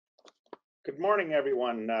Good morning,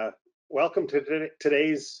 everyone. Welcome to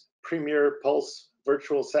today's Premier Pulse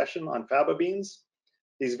virtual session on faba beans.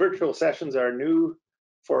 These virtual sessions are new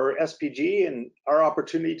for SPG and our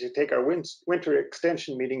opportunity to take our winter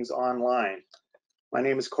extension meetings online. My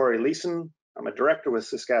name is Corey Leeson. I'm a director with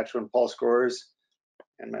Saskatchewan Pulse Growers,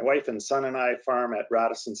 and my wife and son and I farm at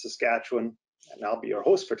Radisson, Saskatchewan, and I'll be your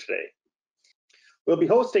host for today. We'll be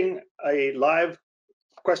hosting a live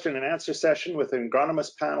question and answer session with an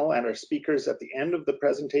agronomist panel and our speakers at the end of the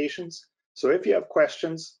presentations. So if you have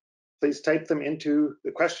questions, please type them into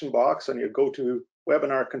the question box on your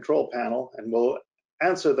GoToWebinar control panel, and we'll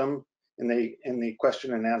answer them in the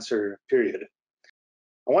question and answer period.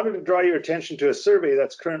 I wanted to draw your attention to a survey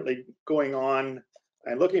that's currently going on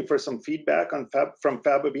and looking for some feedback on from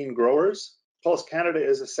faba bean growers. Pulse Canada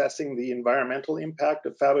is assessing the environmental impact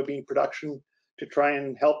of faba bean production to try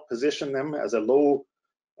and help position them as a low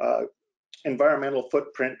environmental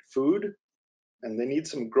footprint food, and they need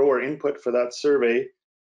some grower input for that survey.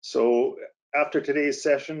 So after today's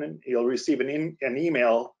session, you'll receive an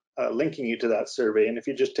email linking you to that survey, and if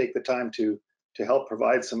you just take the time to help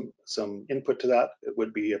provide some input to that, it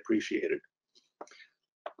would be appreciated.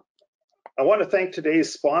 I want to thank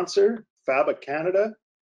today's sponsor, Faba Canada.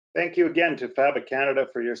 Thank you again to Faba Canada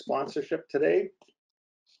for your sponsorship today.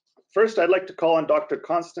 First, I'd like to call on Dr.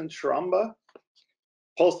 Constance Chiremba,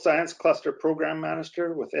 Pulse Science Cluster Program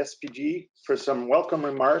Manager with SPG, for some welcome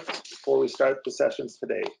remarks before we start the sessions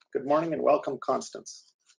today. Good morning and welcome,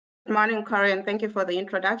 Constance. Good morning, Corey, and thank you for the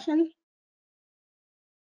introduction.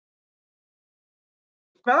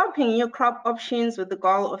 Developing new crop options with the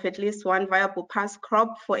goal of at least one viable past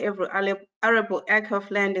crop for every arable acre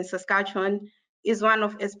of land in Saskatchewan is one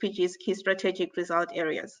of SPG's key strategic result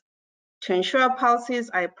areas. To ensure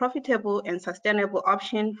pulses are a profitable and sustainable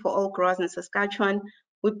option for all growers in Saskatchewan,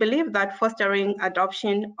 we believe that fostering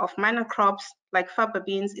adoption of minor crops like faba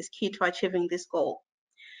beans is key to achieving this goal.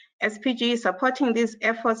 SPG is supporting these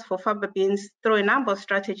efforts for faba beans through a number of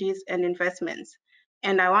strategies and investments,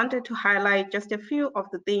 and I wanted to highlight just a few of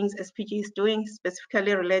the things SPG is doing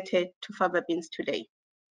specifically related to faba beans today.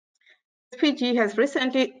 SPG has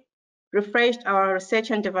recently refreshed our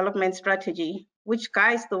research and development strategy, which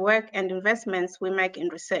guides the work and investments we make in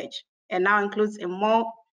research, and now includes a more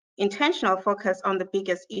intentional focus on the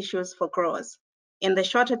biggest issues for growers. In the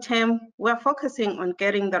shorter term, we're focusing on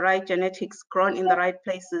getting the right genetics grown in the right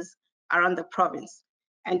places around the province,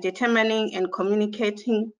 and determining and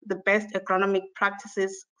communicating the best agronomic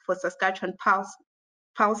practices for Saskatchewan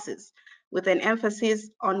pulses, with an emphasis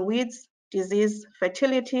on weeds, disease,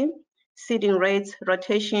 fertility, seeding rates,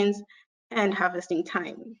 rotations, and harvesting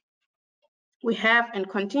time. We have and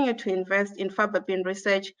continue to invest in faba bean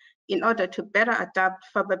research in order to better adapt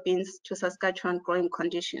faba beans to Saskatchewan growing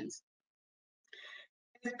conditions.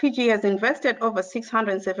 SPG has invested over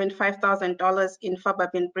 $675,000 in faba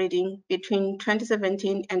bean breeding between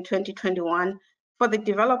 2017 and 2021 for the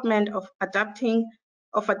development of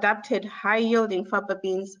adapted high-yielding faba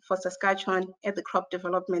beans for Saskatchewan at the Crop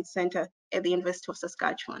Development Center at the University of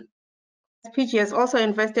Saskatchewan. SPG has also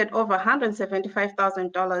invested over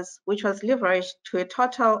 $175,000, which was leveraged to a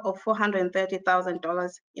total of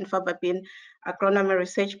 $430,000 in faba bean agronomy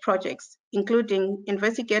research projects, including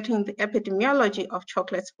investigating the epidemiology of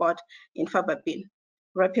chocolate spot in faba bean,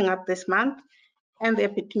 wrapping up this month, and the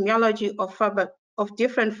epidemiology of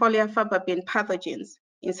different foliar faba bean pathogens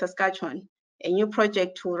in Saskatchewan, a new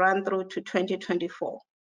project to run through to 2024.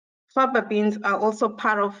 Faba beans are also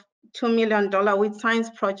part of $2 million wheat science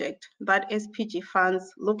project that SPG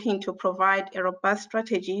funds, looking to provide a robust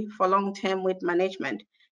strategy for long-term wheat management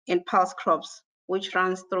in pulse crops, which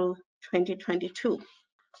runs through 2022.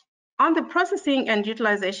 On the processing and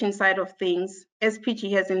utilization side of things,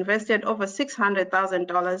 SPG has invested over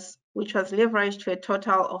 $600,000, which was leveraged to a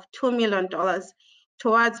total of $2 million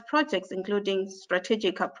towards projects including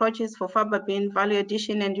strategic approaches for faba bean value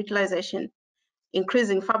addition and utilization,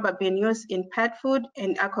 increasing faba bean use in pet food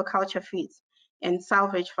and aquaculture feeds, and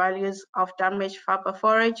salvage values of damaged faba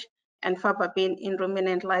forage and faba bean in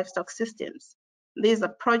ruminant livestock systems. These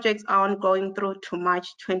projects are ongoing through to March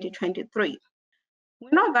 2023. We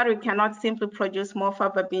know that we cannot simply produce more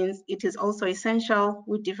faba beans. It is also essential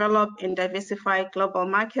we develop and diversify global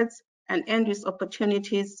markets and end-use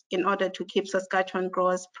opportunities in order to keep Saskatchewan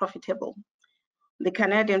growers profitable. The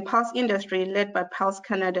Canadian pulse industry, led by Pulse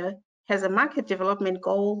Canada, has a market development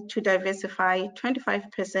goal to diversify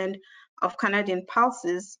 25% of Canadian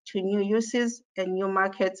pulses to new uses and new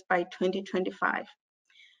markets by 2025.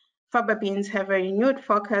 Faba beans have a renewed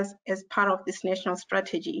focus as part of this national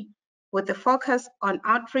strategy, with a focus on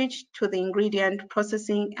outreach to the ingredient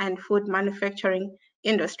processing and food manufacturing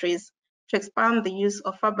industries to expand the use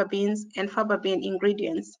of faba beans and faba bean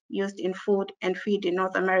ingredients used in food and feed in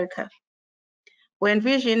North America. We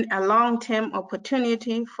envision a long-term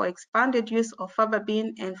opportunity for expanded use of faba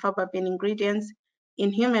bean and faba bean ingredients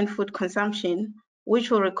in human food consumption,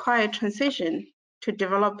 which will require transition to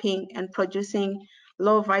developing and producing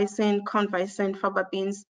low-vicin, con-vicin faba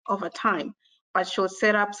beans over time, but should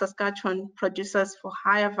set up Saskatchewan producers for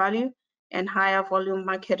higher value and higher volume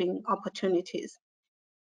marketing opportunities.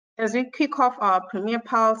 As we kick off our Premier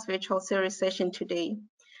Pulse virtual series session today,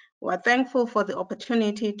 we're thankful for the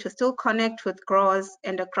opportunity to still connect with growers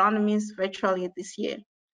and agronomists virtually this year.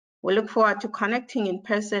 We look forward to connecting in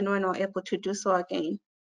person when we're able to do so again.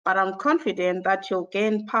 But I'm confident that you'll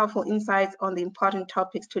gain powerful insights on the important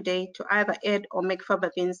topics today to either add or make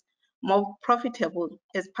faba beans more profitable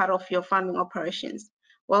as part of your farming operations.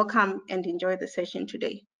 Welcome and enjoy the session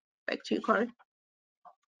today. Back to you, Corey.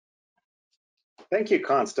 Thank you,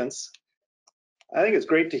 Constance. I think it's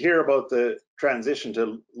great to hear about the transition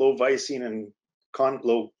to low vicin and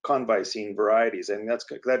low con-vicin varieties, and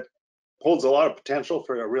that holds a lot of potential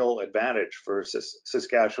for a real advantage for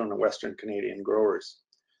Saskatchewan and Western Canadian growers.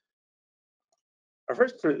 Our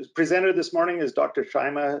first presenter this morning is Dr.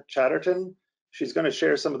 Syama Chatterton. She's going to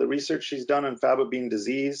share some of the research she's done on faba bean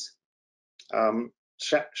disease.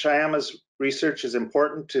 Syama's research is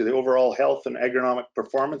important to the overall health and agronomic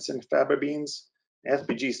performance in faba beans.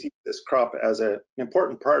 SPG sees this crop as an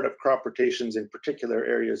important part of crop rotations in particular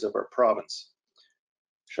areas of our province.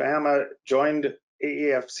 Syama joined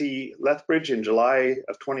AAFC Lethbridge in July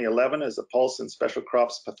of 2011 as a pulse and special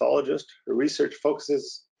crops pathologist. Her research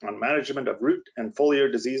focuses on management of root and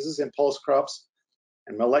foliar diseases in pulse crops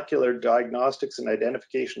and molecular diagnostics and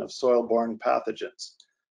identification of soil-borne pathogens.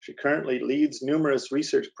 She currently leads numerous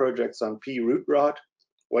research projects on pea root rot,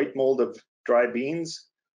 white mold of dry beans,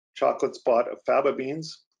 chocolate spot of faba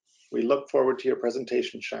beans. We look forward to your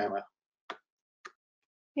presentation, Syama.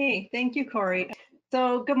 Hey, thank you, Corey.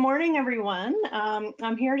 So good morning, everyone.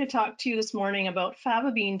 I'm here to talk to you this morning about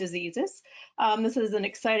faba bean diseases. This is an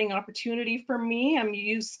exciting opportunity for me. I'm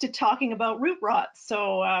used to talking about root rot,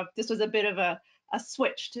 so this was a bit of a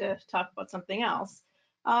switch to talk about something else.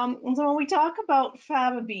 And so when we talk about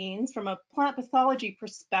faba beans from a plant pathology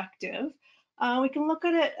perspective, we can look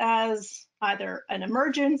at it as either an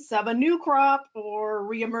emergence of a new crop or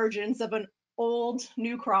re-emergence of an old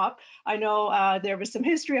new crop. I know there was some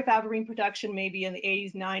history of faba bean production maybe in the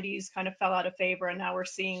 80s, 90s, kind of fell out of favor, and now we're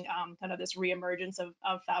seeing kind of this re-emergence of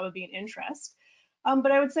faba bean interest.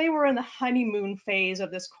 But I would say we're in the honeymoon phase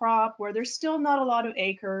of this crop where there's still not a lot of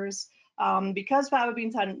acres. Because faba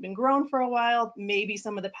beans hadn't been grown for a while, maybe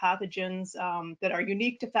some of the pathogens that are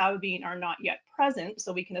unique to faba bean are not yet present,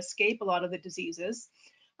 so we can escape a lot of the diseases.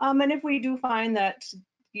 And if we do find that,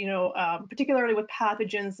 you know, particularly with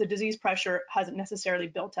pathogens, the disease pressure hasn't necessarily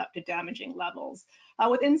built up to damaging levels.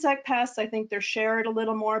 With insect pests, I think they're shared a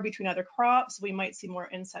little more between other crops. We might see more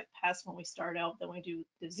insect pests when we start out than we do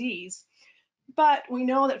disease. But we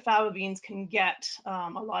know that faba beans can get a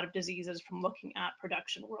lot of diseases from looking at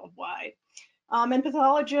production worldwide. And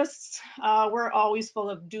pathologists, we're always full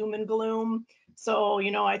of doom and gloom. So, you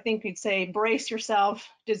know, I think we'd say, brace yourself,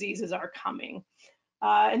 diseases are coming.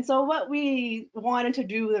 And so what we wanted to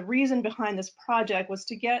do, the reason behind this project was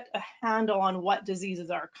to get a handle on what diseases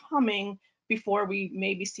are coming before we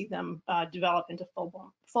maybe see them develop into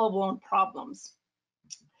full-blown problems.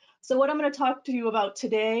 So what I'm going to talk to you about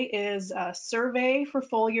today is a survey for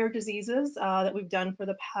foliar diseases that we've done for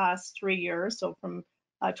the past 3 years, so from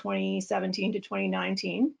 2017 to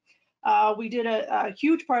 2019. We did a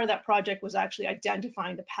huge part of that project was actually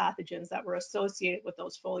identifying the pathogens that were associated with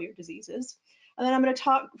those foliar diseases. And then I'm going to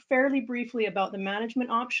talk fairly briefly about the management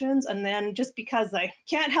options, and then just because I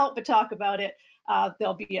can't help but talk about it,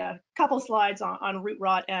 there'll be a couple slides on root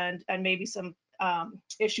rot and maybe some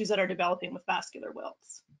issues that are developing with vascular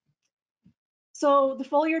wilts. So the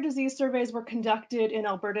foliar disease surveys were conducted in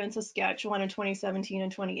Alberta and Saskatchewan in 2017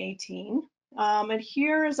 and 2018. And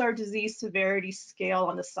here is our disease severity scale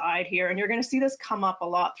on the side here. And you're going to see this come up a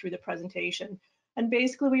lot through the presentation. And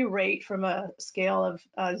basically we rate from a scale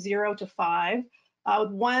of 0 to 5.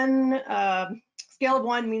 Scale of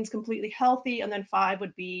 1 means completely healthy, and then 5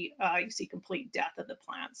 would be, you see complete death of the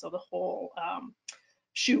plant. So the whole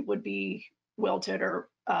shoot would be wilted or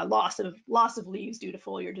loss of leaves due to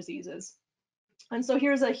foliar diseases. And so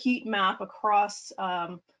here's a heat map across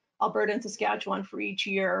Alberta and Saskatchewan for each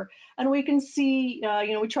year. And we can see,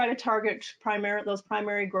 you know, we try to target those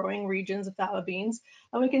primary growing regions of faba beans.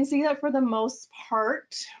 And we can see that for the most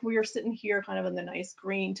part, we are sitting here kind of in the nice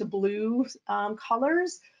green to blue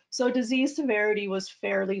colors. So disease severity was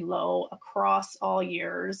fairly low across all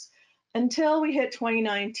years. until we hit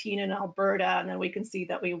 2019 in Alberta, and then we can see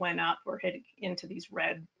that we went up. We're hitting into these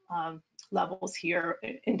red levels here,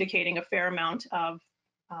 indicating a fair amount of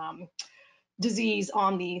disease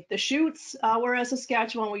on the shoots, whereas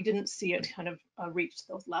Saskatchewan, we didn't see it kind of reach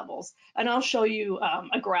those levels. And I'll show you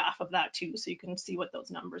a graph of that too, so you can see what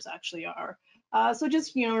those numbers actually are. So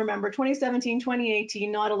just, remember 2017,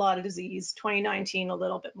 2018, not a lot of disease, 2019, a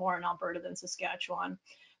little bit more in Alberta than Saskatchewan.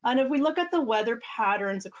 And if we look at the weather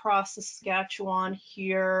patterns across Saskatchewan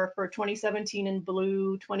here for 2017 in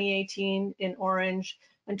blue, 2018 in orange,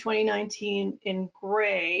 and 2019 in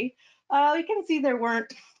gray, you can see there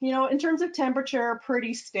weren't, in terms of temperature,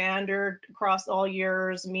 pretty standard across all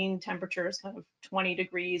years. Mean temperature is kind of 20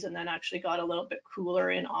 degrees, and then actually got a little bit cooler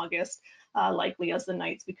in August, likely as the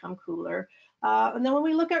nights become cooler. And then when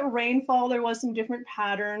we look at rainfall, there was some different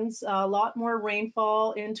patterns. A lot more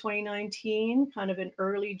rainfall in 2019, kind of in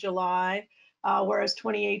early July, whereas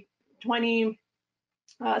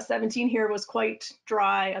 2017 here was quite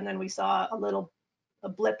dry, and then we saw a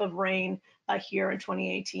blip of rain here in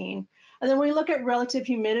 2018. And then when we look at relative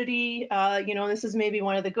humidity, this is maybe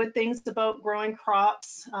one of the good things about growing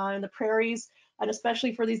crops in the prairies, and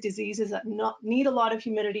especially for these diseases that need a lot of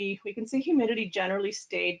humidity. We can see humidity generally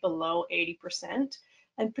stayed below 80%.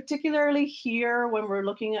 And particularly here, when we're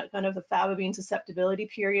looking at kind of the fava bean susceptibility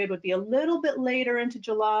period, would be a little bit later into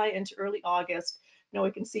July, into early August.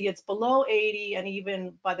 We can see it's below 80, and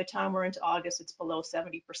even by the time we're into August, it's below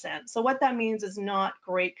 70%. So what that means is not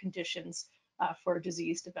great conditions for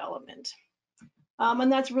disease development.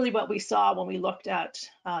 And that's really what we saw when we looked at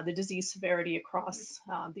the disease severity across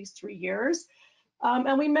these 3 years.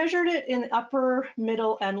 And we measured it in upper,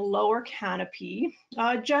 middle, and lower canopy,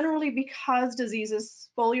 generally because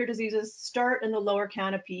foliar diseases start in the lower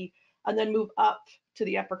canopy and then move up to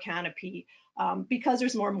the upper canopy because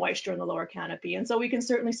there's more moisture in the lower canopy. And so we can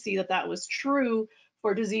certainly see that that was true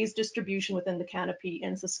for disease distribution within the canopy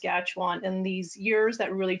in Saskatchewan in these years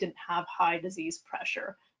that really didn't have high disease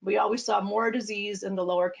pressure. We always saw more disease in the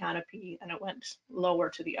lower canopy, and it went lower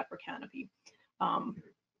to the upper canopy.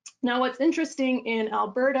 Now, what's interesting in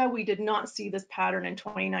Alberta, we did not see this pattern in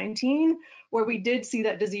 2019, where we did see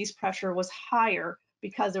that disease pressure was higher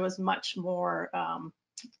because there was much more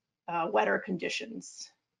wetter conditions.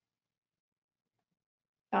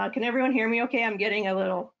 Can everyone hear me okay? I'm getting a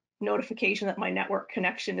little notification that my network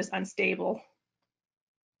connection is unstable.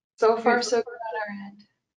 So far, so good on our end.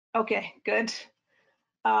 Okay, good.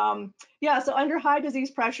 Yeah, so under high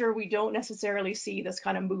disease pressure, we don't necessarily see this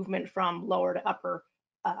kind of movement from lower to upper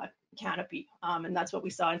canopy, and that's what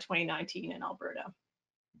we saw in 2019 in Alberta.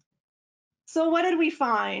 So what did we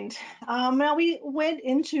find? Now, we went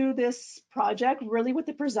into this project really with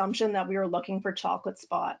the presumption that we were looking for chocolate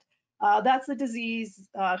spot. That's the disease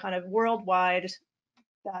kind of worldwide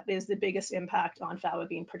that is the biggest impact on fava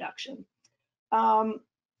bean production.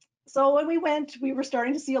 So when we went, we were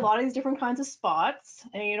starting to see a lot of these different kinds of spots.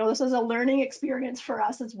 And, this is a learning experience for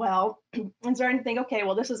us as well. And starting to think, okay,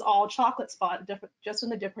 well, this is all chocolate spot, just in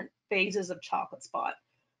the different phases of chocolate spot.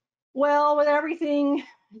 Well, with everything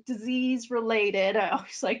disease related, I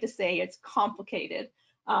always like to say it's complicated.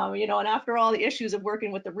 And after all the issues of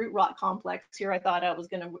working with the root rot complex here, I thought I was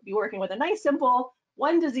going to be working with a nice, simple,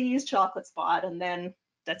 one disease chocolate spot, and then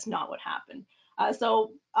that's not what happened.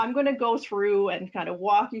 So I'm going to go through and kind of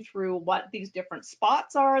walk you through what these different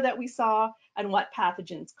spots are that we saw and what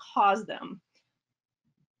pathogens cause them.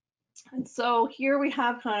 And so here we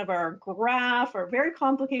have kind of our graph, our very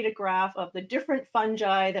complicated graph of the different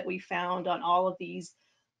fungi that we found on all of these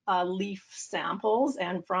leaf samples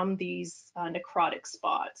and from these necrotic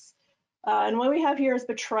spots. And what we have here is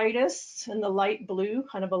botrytis in the light blue,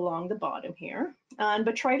 kind of along the bottom here. And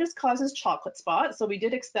botrytis causes chocolate spot, so we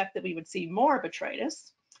did expect that we would see more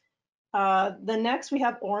botrytis. The next we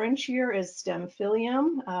have orange here is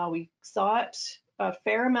stemphillium. We saw it a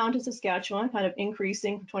fair amount in Saskatchewan, kind of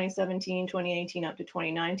increasing from 2017, 2018 up to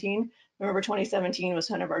 2019. Remember, 2017 was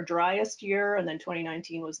kind of our driest year, and then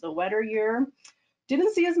 2019 was the wetter year.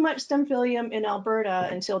 Didn't see as much stemphillium in Alberta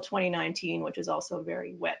until 2019, which is also a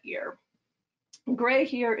very wet year. Gray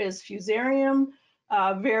here is fusarium,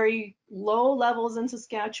 very low levels in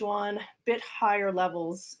Saskatchewan, bit higher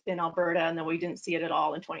levels in Alberta, and then we didn't see it at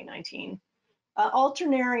all in 2019.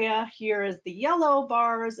 Alternaria here is the yellow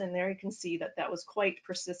bars, and there you can see that that was quite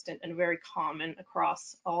persistent and very common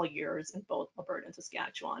across all years in both Alberta and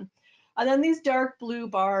Saskatchewan. And then these dark blue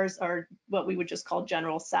bars are what we would just call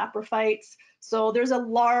general saprophytes. So there's a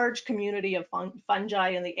large community of fungi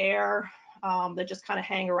in the air that just kind of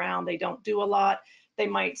hang around. They don't do a lot. They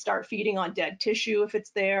might start feeding on dead tissue if it's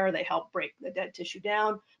there. They help break the dead tissue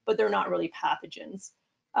down, but they're not really pathogens.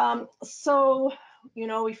 So, you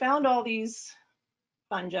know, we found all these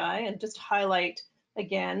fungi, and just to highlight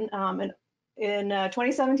again, in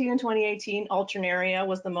 2017 and 2018, Alternaria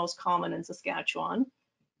was the most common in Saskatchewan.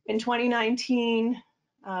 In 2019,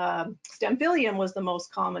 Stemphylium was the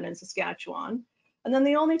most common in Saskatchewan. And then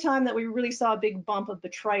the only time that we really saw a big bump of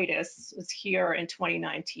Botrytis was here in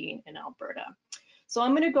 2019 in Alberta. So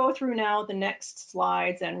I'm going to go through now the next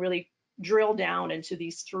slides and really drill down into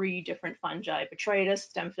these three different fungi, Botrytis,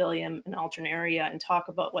 Stemphylium, and Alternaria, and talk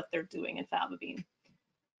about what they're doing in faba bean.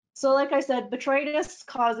 So like I said, Botrytis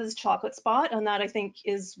causes chocolate spot, and that I think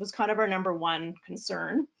was kind of our #1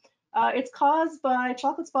 concern.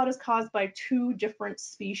 Chocolate spot is caused by two different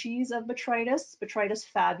species of Botrytis, Botrytis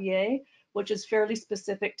fabae, which is fairly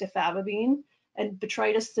specific to faba bean, and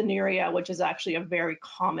Botrytis cinerea, which is actually a very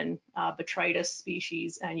common Botrytis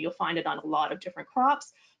species, and you'll find it on a lot of different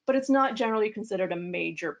crops, but it's not generally considered a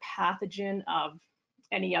major pathogen of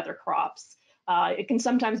any other crops. It can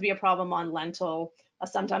sometimes be a problem on lentil,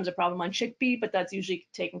 sometimes a problem on chickpea, but that's usually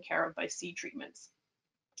taken care of by seed treatments.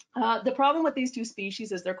 The problem with these two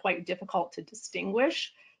species is they're quite difficult to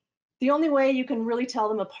distinguish. The only way you can really tell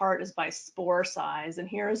them apart is by spore size. And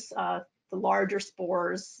here's the larger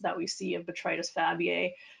spores that we see of Botrytis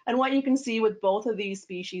fabae. And what you can see with both of these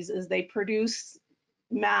species is they produce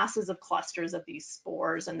masses of clusters of these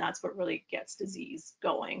spores, and that's what really gets disease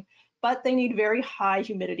going. But they need very high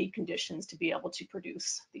humidity conditions to be able to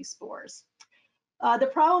produce these spores.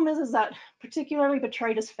 The problem is that particularly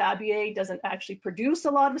Botrytis fabae doesn't actually produce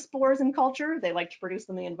a lot of spores in culture. They like to produce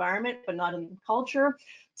them in the environment, but not in culture.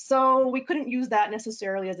 So we couldn't use that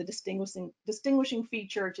necessarily as a distinguishing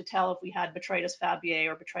feature to tell if we had Botrytis fabae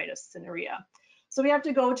or Botrytis cinerea. So we have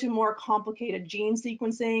to go to more complicated gene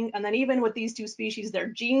sequencing. And then even with these two species, their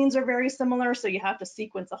genes are very similar. So you have to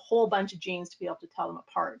sequence a whole bunch of genes to be able to tell them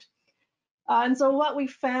apart. And so what we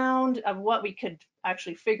found of what we could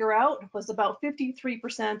actually figure out was about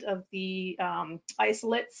 53% of the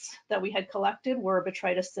isolates that we had collected were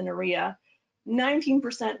Botrytis cinerea,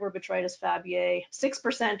 19% were Botrytis fabae,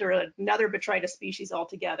 6% are another Botrytis species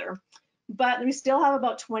altogether. But we still have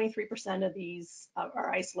about 23% of these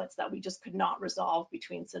are isolates that we just could not resolve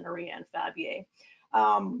between cinerea and fabae.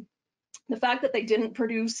 The fact that they didn't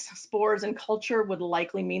produce spores in culture would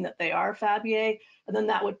likely mean that they are fabae, and then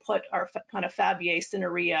that would put our kind of fabae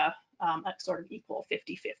cinerea at sort of equal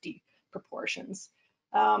 50-50 proportions.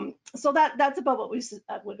 So that's about what we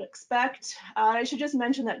would expect. I should just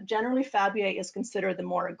mention that generally fabae is considered the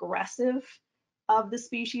more aggressive of the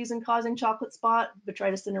species in causing chocolate spot.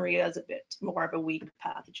 Botrytis cinerea is a bit more of a weak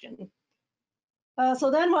pathogen.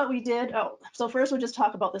 So then what we did, so first we'll just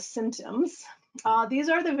talk about the symptoms. These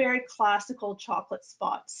are the very classical chocolate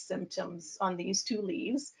spot symptoms on these two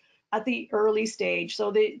leaves at the early stage.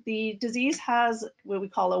 So the disease has what we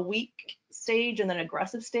call a weak stage and then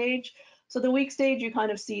aggressive stage. So the weak stage, you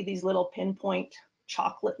kind of see these little pinpoint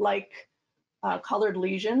chocolate-like colored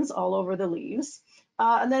lesions all over the leaves.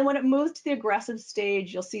 And then when it moves to the aggressive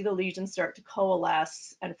stage, you'll see the lesions start to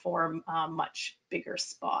coalesce and form much bigger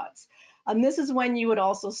spots. And this is when you would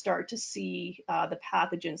also start to see the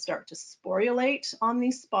pathogen start to sporulate on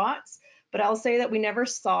these spots. But I'll say that we never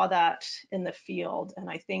saw that in the field. And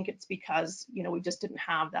I think it's because, you know, we just didn't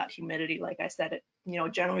have that humidity. Like I said, it, you know,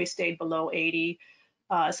 generally stayed below 80,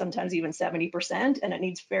 sometimes even 70%, and it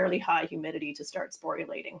needs fairly high humidity to start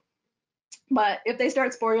sporulating. But if they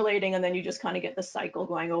start sporulating and then you just kind of get the cycle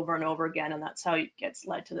going over and over again, and that's how it gets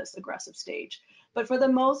led to this aggressive stage. But for the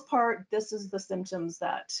most part, this is the symptoms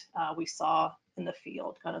that we saw in the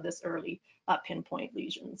field, kind of this early pinpoint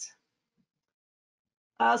lesions.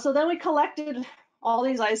 So then we collected all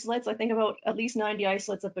these isolates, I think about at least 90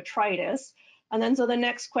 isolates of Botrytis. And then so the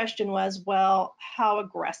next question was, well, how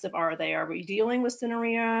aggressive are they? Are we dealing with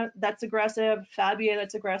cinerea that's aggressive, fabae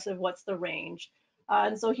that's aggressive? What's the range?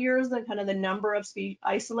 And so here's the kind of the number of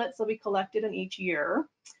isolates that we collected in each year.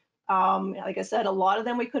 Like I said, a lot of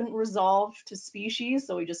them we couldn't resolve to species,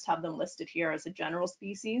 so we just have them listed here as a general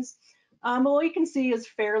species. But what you can see is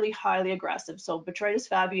fairly highly aggressive. So Botrytis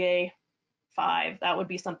fabae 5, that would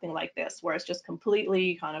be something like this, where it's just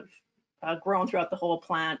completely kind of grown throughout the whole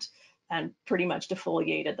plant and pretty much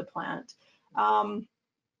defoliated the plant. And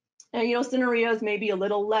you know, cinerea is maybe a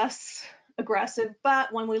little less aggressive,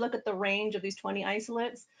 but when we look at the range of these 20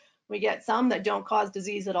 isolates, we get some that don't cause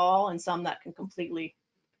disease at all and some that can completely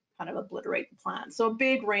kind of obliterate the plant. So a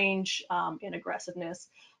big range in aggressiveness.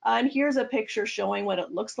 And here's a picture showing what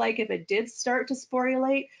it looks like if it did start to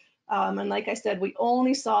sporulate. And like I said, we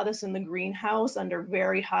only saw this in the greenhouse under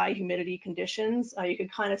very high humidity conditions. You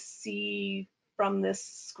could kind of see from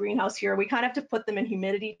this greenhouse here, we kind of have to put them in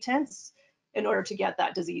humidity tents in order to get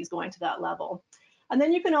that disease going to that level. And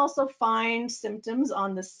then you can also find symptoms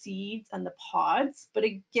on the seeds and the pods, but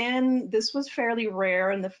again, this was fairly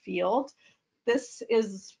rare in the field. This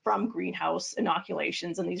is from greenhouse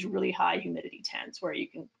inoculations in these really high humidity tents where you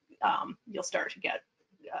can, you'll start to get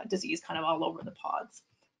disease kind of all over the pods.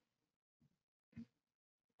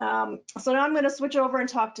 So now I'm going to switch over and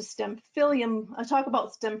talk to talk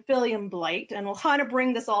about Stemphylium blight, and we'll kind of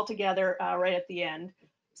bring this all together right at the end.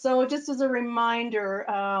 So just as a reminder,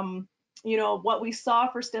 you know, what we saw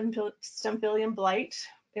for Stemphylium blight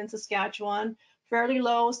in Saskatchewan, fairly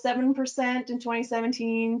low, 7% in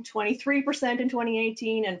 2017, 23% in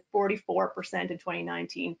 2018, and 44% in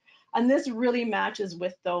 2019. And this really matches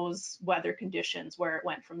with those weather conditions where it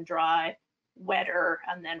went from dry, wetter,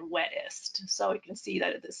 and then wettest. So you can see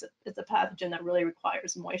that it's a pathogen that really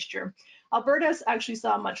requires moisture. Alberta actually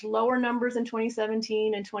saw much lower numbers in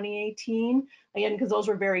 2017 and 2018, again, because those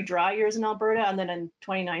were very dry years in Alberta, and then in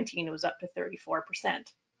 2019 it was up to 34%.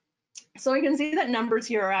 So you can see that numbers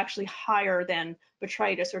here are actually higher than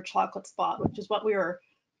botrytis or chocolate spot, which is what we were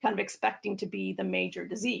kind of expecting to be the major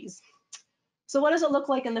disease. So what does it look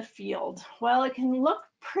like in the field? Well, it can look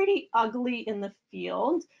pretty ugly in the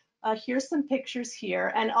field. Here's some pictures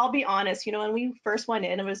here, and I'll be honest, you know, when we first went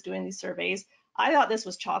in and was doing these surveys, I thought this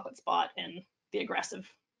was chocolate spot in the aggressive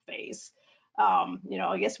phase. You know,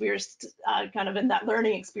 I guess we were kind of in that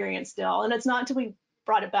learning experience still, and it's not until we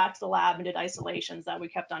brought it back to the lab and did isolations that we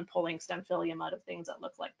kept on pulling Stemphylium out of things that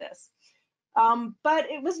look like this.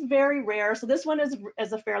 But it was very rare. So this one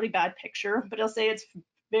is a fairly bad picture, but I'll say it's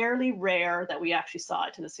fairly rare that we actually saw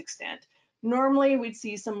it to this extent. Normally we'd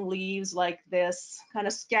see some leaves like this kind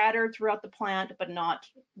of scattered throughout the plant, but not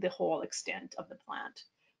the whole extent of the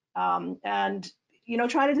plant. And, you know,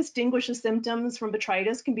 trying to distinguish the symptoms from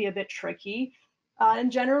botrytis can be a bit tricky.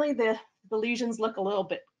 And generally the lesions look a little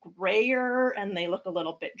bit grayer and they look a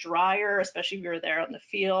little bit drier, especially if you're there in the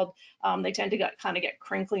field. They tend to kind of get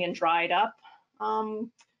crinkly and dried up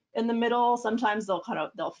in the middle. Sometimes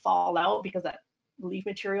they'll fall out because that leaf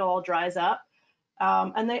material all dries up.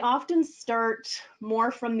 And they often start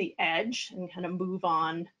more from the edge and kind of move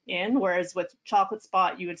on in, whereas with chocolate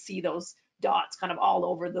spot, you would see those dots kind of all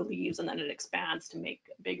over the leaves and then it expands to make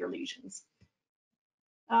bigger lesions.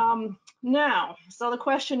 Now, so the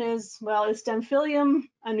question is, well, is Stemphylium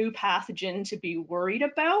a new pathogen to be worried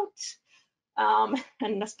about?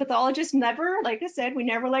 And as pathologists never, like I said, we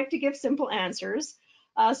never like to give simple answers.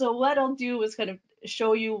 So what I'll do is kind of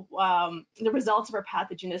show you the results of our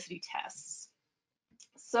pathogenicity tests.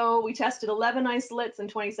 So we tested 11 isolates in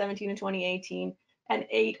 2017 and 2018 and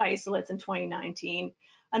 8 isolates in 2019.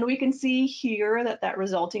 And we can see here that that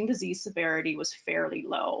resulting disease severity was fairly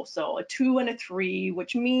low. So a 2 and a 3,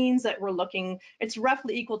 which means that we're looking, it's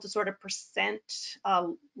roughly equal to sort of percent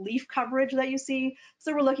leaf coverage that you see.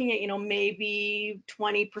 So we're looking at, you know, maybe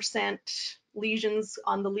 20% lesions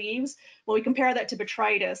on the leaves. When we compare that to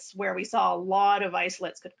botrytis, where we saw a lot of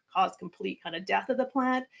isolates could cause complete kind of death of the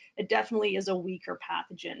plant, it definitely is a weaker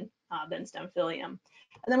pathogen than Stemphylium.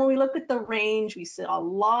 And then when we look at the range, we see a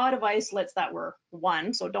lot of isolates that were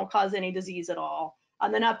 1, so don't cause any disease at all.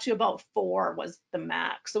 And then up to about 4 was the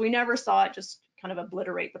max. So we never saw it just kind of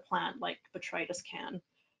obliterate the plant like botrytis can.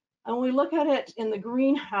 And when we look at it in the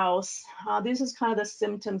greenhouse, this is kind of the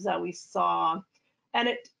symptoms that we saw. And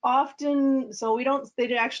it often, so we don't, they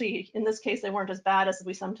did actually, in this case, they weren't as bad as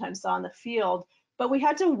we sometimes saw in the field, but we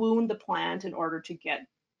had to wound the plant in order to get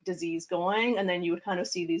disease going, and then you would kind of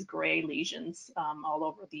see these gray lesions all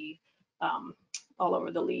over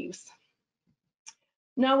the leaves.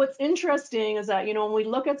 Now, what's interesting is that, you know, when we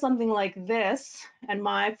look at something like this, and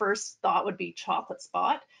my first thought would be chocolate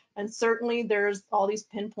spot, and certainly there's all these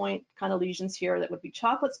pinpoint kind of lesions here that would be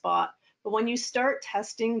chocolate spot, but when you start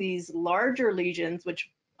testing these larger lesions, which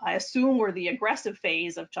I assume were the aggressive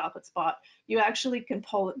phase of chocolate spot, you actually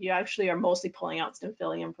are mostly pulling out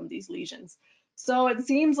Stemphylium from these lesions. So it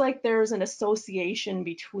seems like there's an association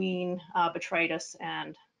between botrytis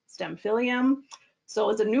and Stemphylium. So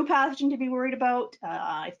is it a new pathogen to be worried about?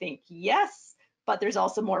 I think yes, but there's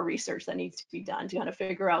also more research that needs to be done to kind of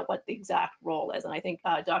figure out what the exact role is. And I think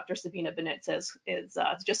Dr. Sabina Bennett is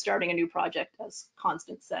just starting a new project, as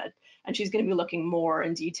Constance said, and she's going to be looking more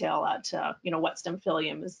in detail at you know, what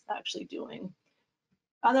Stemphylium is actually doing.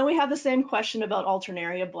 And then we have the same question about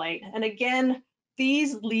Alternaria blight. And again,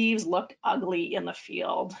 these leaves looked ugly in the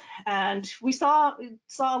field, and we saw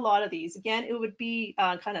a lot of these. Again, it would be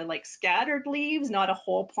kind of like scattered leaves, not a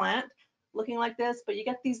whole plant looking like this, but you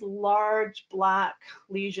get these large black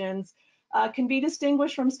lesions. Can be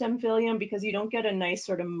distinguished from Stemphylium because you don't get a nice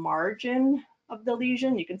sort of margin of the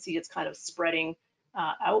lesion. You can see it's kind of spreading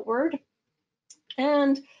outward.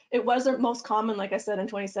 And it wasn't most common, like I said, in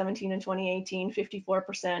 2017 and 2018,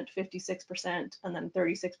 54%, 56%, and then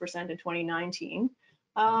 36% in 2019.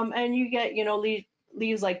 And you get, you know,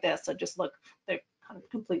 leaves like this that just look, they kind of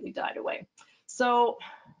completely died away. So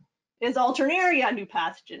is Alternaria a new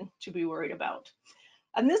pathogen to be worried about?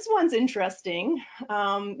 And this one's interesting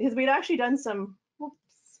because we'd actually done some,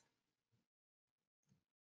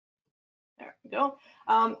 there we go.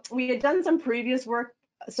 We had done some previous work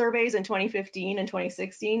surveys in 2015 and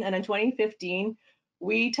 2016, and in 2015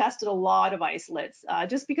 we tested a lot of isolates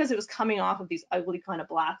just because it was coming off of these ugly kind of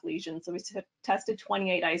black lesions. So we tested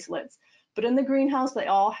 28 isolates, but in the greenhouse they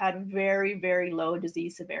all had very, very low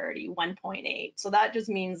disease severity, 1.8. So that just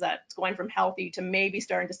means that it's going from healthy to maybe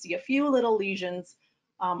starting to see a few little lesions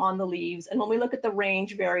on the leaves. And when we look at the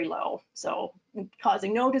range, very low, so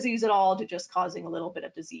causing no disease at all to just causing a little bit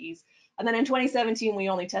of disease. And then in 2017, we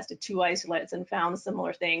only tested 2 isolates and found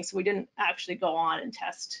similar things. So we didn't actually go on and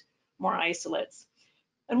test more isolates.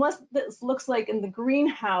 And what this looks like in the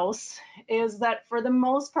greenhouse is that for the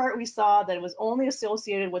most part, we saw that it was only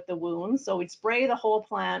associated with the wounds. So we'd spray the whole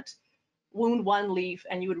plant, wound one leaf,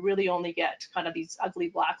 and you would really only get kind of these ugly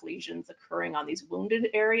black lesions occurring on these wounded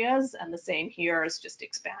areas. And the same here is just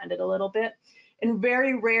expanded a little bit. In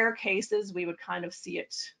very rare cases, we would kind of see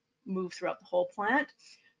it move throughout the whole plant.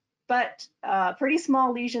 But pretty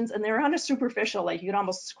small lesions, and they're kind of superficial, like you could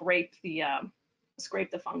almost scrape the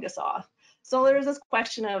fungus off. So there's this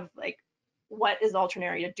question of like, what is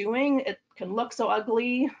Alternaria doing? It can look so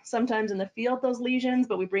ugly sometimes in the field, those lesions,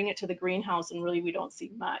 but we bring it to the greenhouse and really we don't see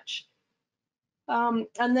much. And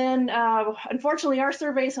then unfortunately our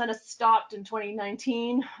surveys kind of stopped in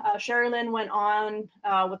 2019. Sherry Lynn went on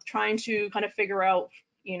with trying to kind of figure out,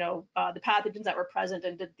 you know, the pathogens that were present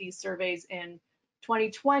and did these surveys in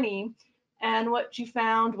 2020. And what she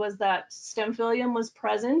found was that Stemphillium was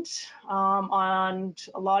present on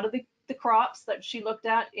a lot of the crops that she looked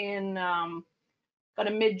at in kind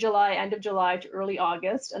of mid-July, end of July to early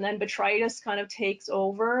August. And then botrytis kind of takes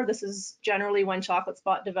over. This is generally when chocolate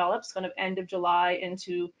spot develops, kind of end of July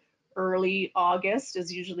into early August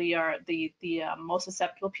is usually the most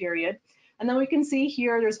susceptible period. And then we can see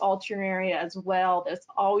here there's Alternaria as well that's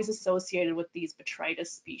always associated with these botrytis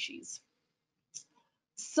species.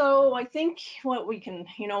 So I think what we can,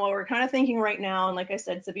 you know, what we're kind of thinking right now, and like I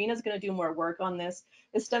said, Sabina's going to do more work on this,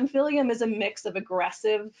 is Stemphillium is a mix of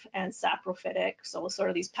aggressive and saprophytic, so sort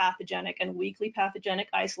of these pathogenic and weakly pathogenic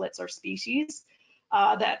isolates or species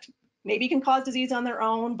that maybe can cause disease on their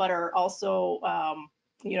own, but are also,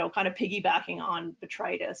 you know, kind of piggybacking on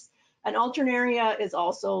botrytis. And Alternaria is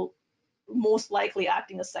also most likely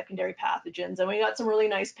acting as secondary pathogens. And we got some really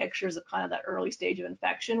nice pictures of kind of that early stage of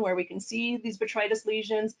infection where we can see these botrytis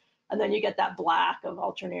lesions, and then you get that black of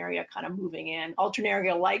Alternaria kind of moving in.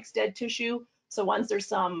 Alternaria likes dead tissue, so once there's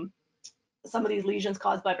some of these lesions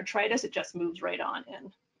caused by botrytis, it just moves right on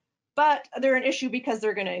in. But they're an issue because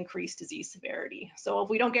they're going to increase disease severity. So if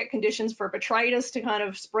we don't get conditions for botrytis to kind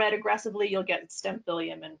of spread aggressively, you'll get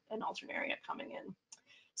Stemphillium and Alternaria coming in.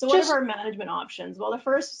 So what are our management options? Well, the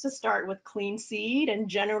first is to start with clean seed, and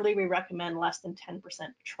generally we recommend less than 10%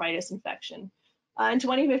 botrytis infection. In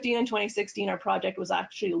 2015 and 2016, our project was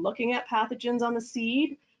actually looking at pathogens on the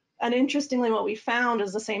seed. And interestingly, what we found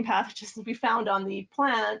is the same pathogens that we found on the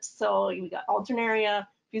plant. So we got Alternaria,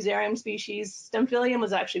 Fusarium species, Stemphillium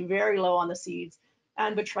was actually very low on the seeds,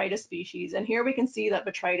 and botrytis species. And here we can see that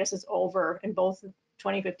botrytis is over in both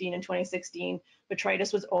 2015 and 2016.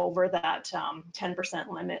 Botrytis was over that 10%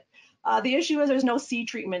 limit. The issue is there's no seed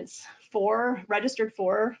treatments registered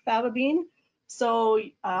for Faba bean. So,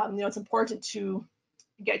 you know, it's important to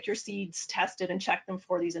get your seeds tested and check them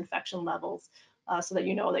for these infection levels so that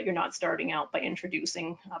you know that you're not starting out by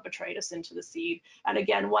introducing botrytis into the seed. And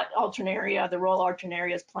again, what Alternaria, the role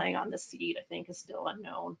Alternaria is playing on the seed, I think is still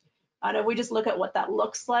unknown. And if we just look at what that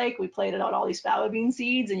looks like, we plated out all these Faba bean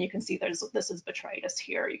seeds, and you can see this is botrytis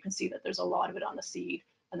here. You can see that there's a lot of it on the seed,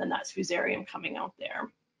 and then that's Fusarium coming out there.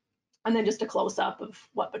 And then just a close-up of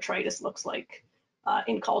what botrytis looks like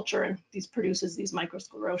in culture, and these produces these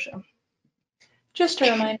microsclerotia. Just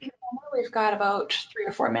a reminder, we've got about 3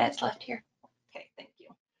 or 4 minutes left here. Okay, thank you.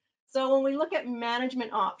 So when we look at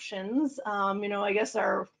management options, you know, I guess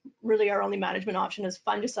our only management option is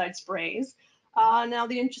fungicide sprays. Now,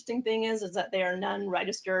 the interesting thing is that they are none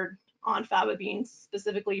registered on Faba beans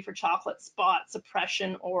specifically for chocolate spot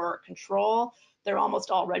suppression or control. They're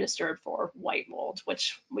almost all registered for white mold,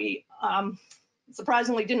 which we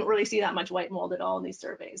surprisingly didn't really see that much white mold at all in these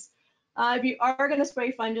surveys. If you are going to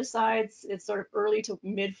spray fungicides, it's sort of early to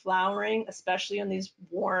mid-flowering, especially in these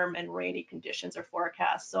warm and rainy conditions or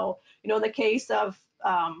forecasts. So, you know, in the case of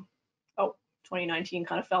 2019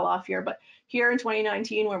 kind of fell off here, but here in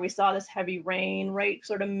 2019, where we saw this heavy rain, right,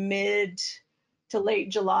 sort of mid to late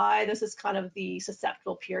July, this is kind of the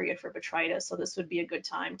susceptible period for botrytis. So this would be a good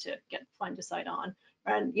time to get fungicide on.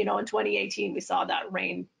 And, you know, in 2018, we saw that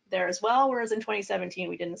rain there as well, whereas in 2017,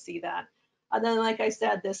 we didn't see that. And then, like I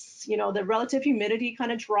said, this, you know, the relative humidity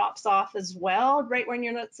kind of drops off as well, right when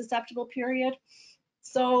you're in that susceptible period.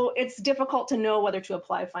 So it's difficult to know whether to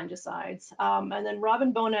apply fungicides. And then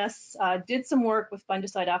Robin Bonas did some work with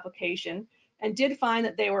fungicide application and did find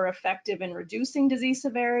that they were effective in reducing disease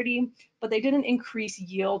severity, but they didn't increase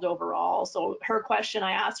yield overall. So her question,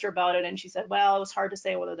 I asked her about it, and she said, well, it was hard to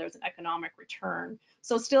say whether there's an economic return.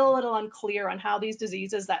 So still a little unclear on how these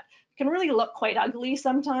diseases that can really look quite ugly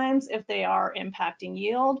sometimes, if they are impacting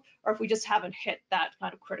yield, or if we just haven't hit that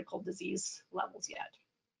kind of critical disease levels yet.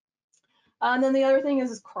 And then the other thing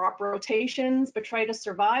is crop rotations. Botrytis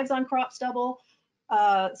survives on crop stubble.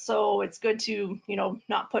 So it's good to, you know,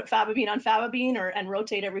 not put faba bean on faba bean and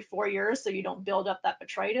rotate every 4 years so you don't build up that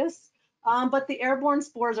botrytis. But the airborne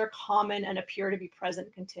spores are common and appear to be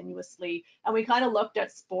present continuously. And we kind of looked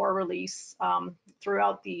at spore release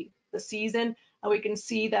throughout the season, and we can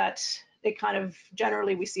see that it kind of,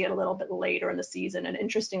 generally we see it a little bit later in the season. And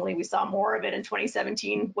interestingly, we saw more of it in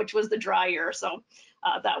 2017, which was the dry year. So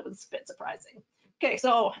that was a bit surprising. Okay,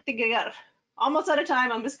 so I think I got almost out of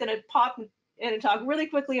time. I'm just gonna pop in and talk really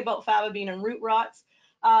quickly about faba bean and root rots.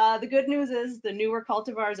 The good news is the newer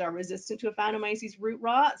cultivars are resistant to Aphanomyces root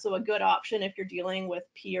rot, so a good option if you're dealing with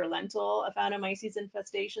pea or lentil Aphanomyces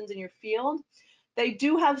infestations in your field. They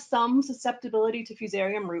do have some susceptibility to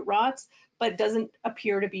Fusarium root rots, but it doesn't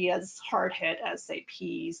appear to be as hard hit as, say,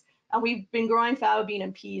 peas. And we've been growing faba bean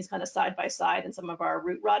and peas kind of side by side in some of our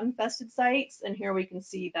root rot infested sites. And here we can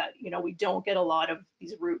see that, you know, we don't get a lot of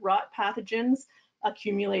these root rot pathogens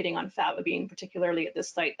accumulating on faba bean, particularly at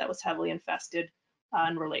this site that was heavily infested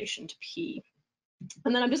in relation to pea.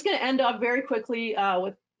 And then I'm just going to end up very quickly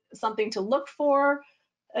with something to look for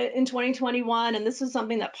in 2021. And this is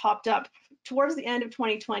something that popped up towards the end of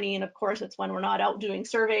 2020. And of course, it's when we're not out doing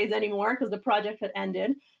surveys anymore because the project had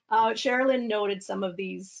ended. Sherilyn noted some of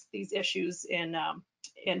these issues in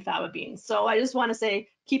faba beans. So I just want to say,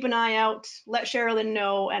 keep an eye out, let Sherilyn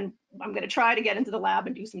know, and I'm going to try to get into the lab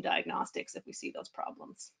and do some diagnostics if we see those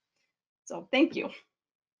problems. So thank you.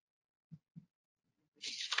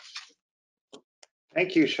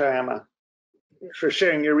 Thank you, Syama, for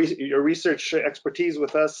sharing your research expertise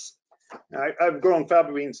with us. I've grown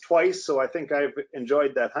faba beans twice, so I think I've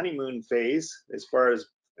enjoyed that honeymoon phase as far as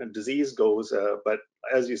disease goes. But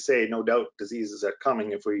as you say, no doubt diseases are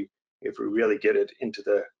coming if we really get it into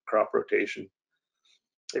the crop rotation.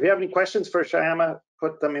 If you have any questions for Syama,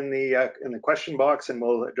 put them in the question box, and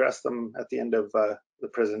we'll address them at the end of the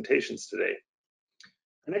presentations today.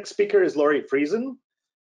 Our next speaker is Laurie Friesen.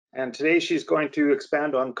 And today she's going to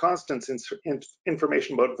expand on Constance's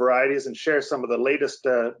information about varieties and share some of the latest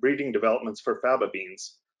breeding developments for faba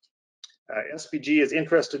beans. SPG is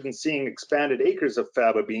interested in seeing expanded acres of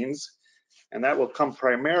faba beans, and that will come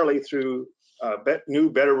primarily through new,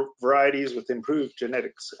 better varieties with improved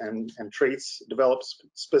genetics and traits developed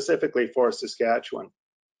specifically for Saskatchewan.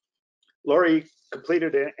 Laurie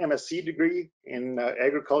completed an MSc degree in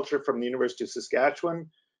agriculture from the University of Saskatchewan,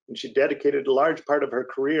 and she dedicated a large part of her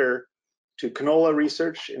career to canola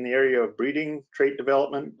research in the area of breeding, trait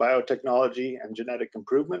development, biotechnology, and genetic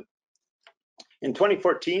improvement. In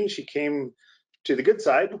 2014, she came to the good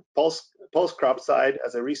side, pulse crop side,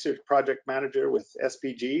 as a research project manager with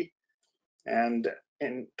SPG. And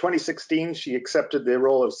in 2016, she accepted the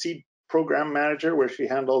role of seed program manager, where she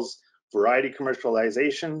handles variety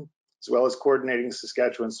commercialization, as well as coordinating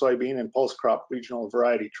Saskatchewan soybean and pulse crop regional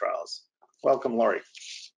variety trials. Welcome, Laurie.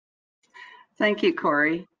 Thank you,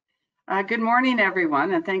 Corey. Good morning,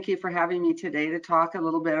 everyone, and thank you for having me today to talk a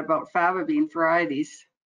little bit about faba bean varieties.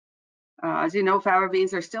 As you know, faba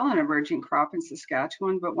beans are still an emerging crop in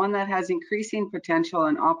Saskatchewan, but one that has increasing potential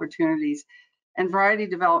and opportunities, and variety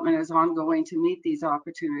development is ongoing to meet these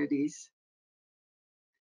opportunities.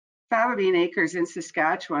 Faba bean acres in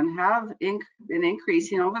Saskatchewan have been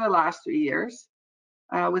increasing over the last 3 years,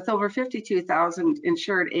 with over 52,000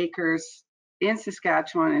 insured acres in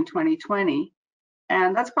Saskatchewan in 2020,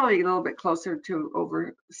 and that's probably a little bit closer to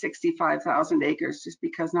over 65,000 acres, just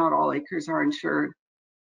because not all acres are insured.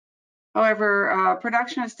 However,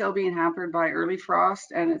 production is still being hampered by early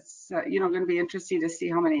frost, and it's going to be interesting to see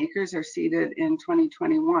how many acres are seeded in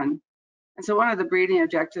 2021. And so one of the breeding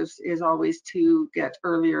objectives is always to get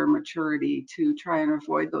earlier maturity to try and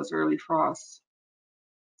avoid those early frosts.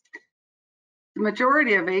 The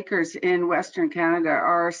majority of acres in Western Canada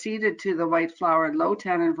are seeded to the white-flowered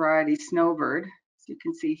low-tannin variety Snowbird, as you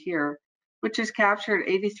can see here, which has captured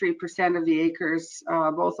 83% of the acres,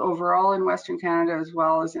 both overall in Western Canada as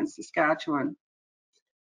well as in Saskatchewan.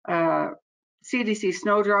 CDC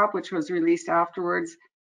Snowdrop, which was released afterwards,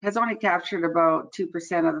 has only captured about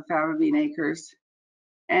 2% of the fava bean acres,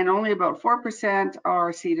 and only about 4%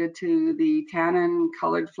 are seeded to the tannin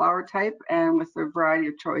colored flower type, and with the variety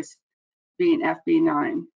of choice being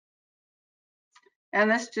FB9. And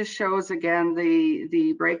this just shows again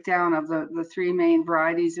the breakdown of the three main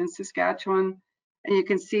varieties in Saskatchewan. And you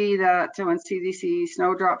can see that when CDC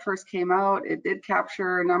Snowdrop first came out, it did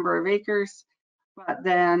capture a number of acres, but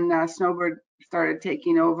then Snowbird started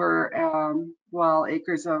taking over while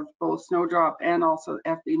acres of both Snowdrop and also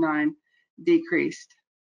FB9 decreased.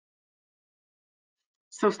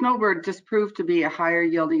 So Snowbird just proved to be a higher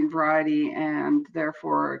yielding variety and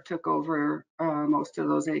therefore took over most of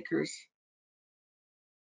those acres.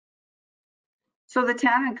 So the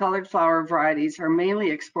tannin colored flower varieties are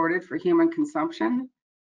mainly exported for human consumption.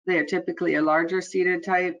 They are typically a larger seeded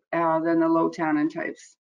type than the low tannin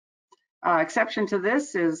types. Exception to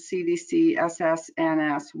this is CDC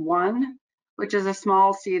SSNS1, which is a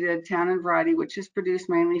small seeded tannin variety which is produced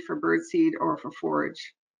mainly for birdseed or for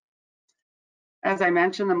forage. As I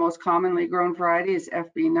mentioned, the most commonly grown variety is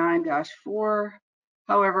FB9-4.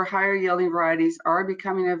 However, higher yielding varieties are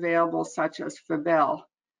becoming available, such as Fabel.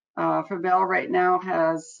 Fabel right now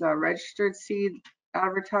has registered seed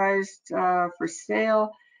advertised for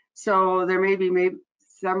sale, so there may be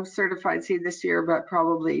some certified seed this year, but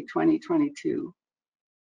probably 2022.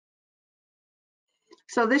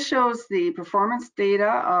 So this shows the performance data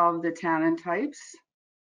of the tannin types.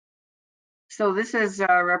 So this is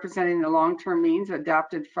representing the long-term means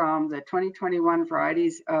adapted from the 2021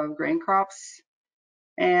 varieties of grain crops.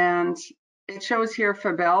 And it shows here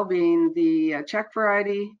Fabel being the Czech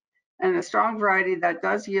variety and a strong variety that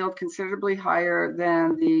does yield considerably higher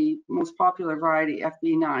than the most popular variety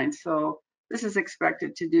FB9. So this is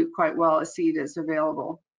expected to do quite well as seed is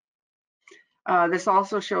available. This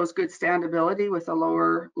also shows good standability with a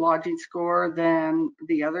lower lodging score than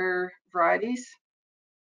the other varieties.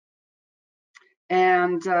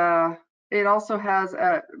 And it also has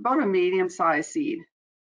about a medium-sized seed.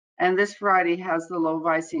 And this variety has the low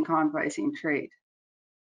visine convisine trait.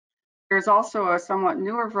 There's also a somewhat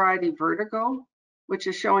newer variety, Vertigo, which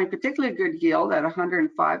is showing particularly good yield at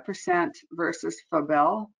 105% versus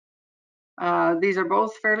Fabel. These are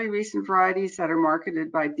both fairly recent varieties that are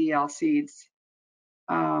marketed by DL Seeds.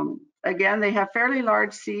 Again, they have fairly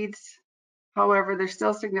large seeds. However, they're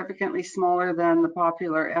still significantly smaller than the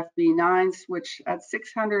popular FB9s, which at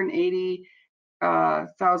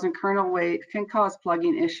 680,000 kernel weight can cause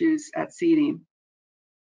plugging issues at seeding.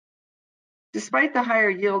 Despite the higher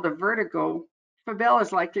yield of Vertigo, Fabel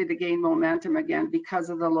is likely to gain momentum again because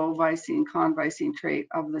of the low visine convisine trait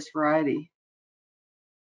of this variety.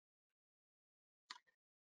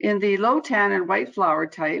 In the low tannin white flower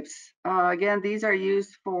types, again, these are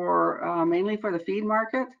used for mainly for the feed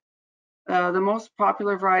market. The most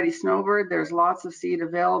popular variety, Snowbird, there's lots of seed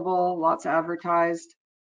available, lots advertised.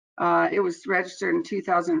 It was registered in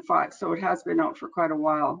 2005, so it has been out for quite a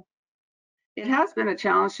while. It has been a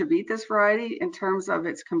challenge to beat this variety in terms of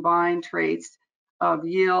its combined traits of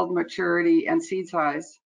yield, maturity, and seed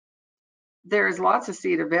size. There is lots of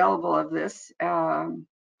seed available of this. However,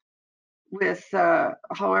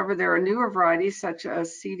 there are newer varieties such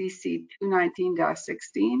as CDC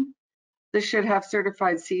 219-16. This should have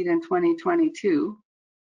certified seed in 2022.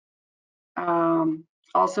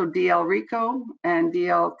 Also DL Rico and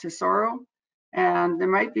DL Tesoro. And there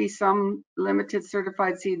might be some limited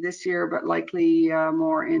certified seed this year, but likely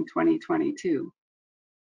more in 2022.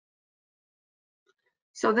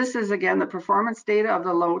 So this is again the performance data of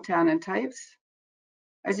the low tannin types.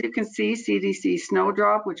 As you can see, CDC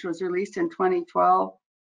Snowdrop, which was released in 2012,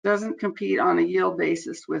 doesn't compete on a yield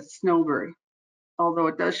basis with Snowbird, although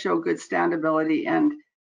it does show good standability and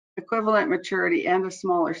equivalent maturity and a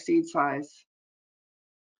smaller seed size.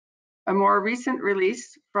 A more recent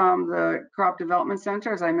release from the Crop Development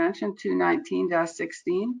Center, as I mentioned,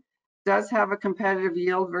 219-16, does have a competitive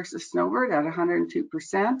yield versus Snowbird at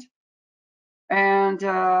 102%. And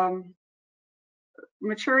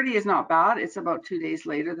maturity is not bad. It's about 2 days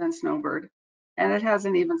later than Snowbird, and it has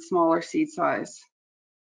an even smaller seed size.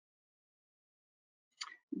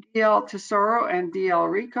 DL Tesoro and DL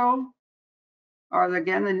Rico are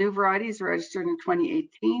again the new varieties registered in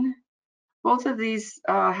 2018. Both of these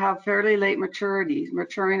have fairly late maturity,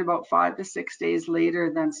 maturing about 5 to 6 days later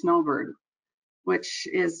than Snowbird, which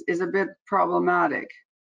is a bit problematic.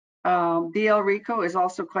 DL Rico is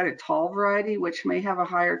also quite a tall variety, which may have a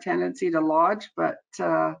higher tendency to lodge, but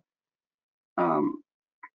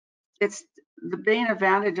it's the main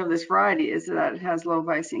advantage of this variety is that it has low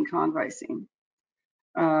vicing convicing.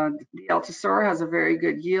 DL Tesoro has a very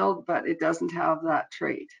good yield, but it doesn't have that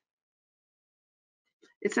trait.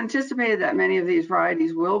 It's anticipated that many of these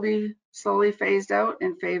varieties will be slowly phased out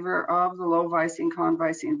in favor of the low vicing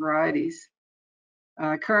convicing varieties.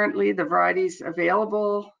 Currently, the varieties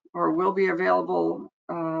available or will be available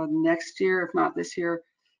next year, if not this year,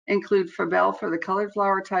 include Faba for the colored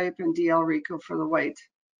flower type and DL Rico for the white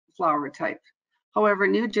flower type. However,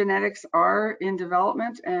 new genetics are in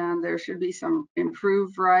development and there should be some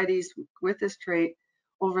improved varieties with this trait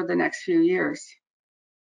over the next few years.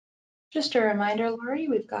 Just a reminder, Laurie,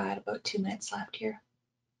 we've got about 2 minutes left here.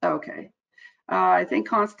 Okay. I think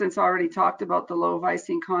Constance already talked about the low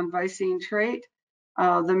vicing convicing trait.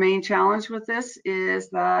 The main challenge with this is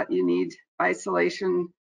that you need isolation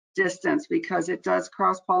distance because it does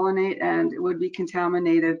cross-pollinate and it would be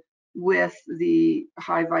contaminated with the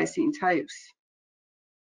high vicing types.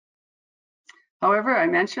 However, I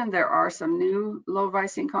mentioned there are some new low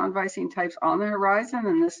vicing convicing types on the horizon,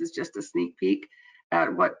 and this is just a sneak peek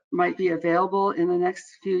at what might be available in the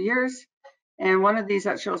next few years. And one of these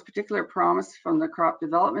that shows particular promise from the Crop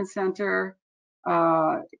Development Center,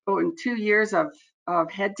 in 2 years of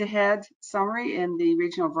head-to-head summary in the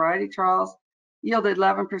regional variety trials, yielded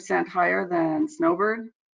 11% higher than Snowbird,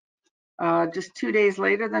 just 2 days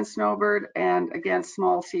later than Snowbird, and again,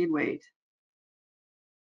 small seed weight.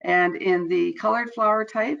 And in the colored flower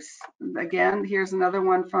types, again, here's another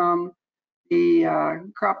one from the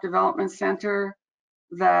Crop Development Center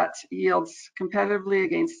that yields competitively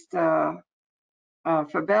against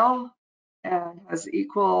Fabel, and has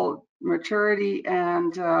equal maturity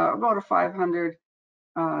and about a 500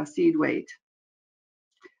 seed weight.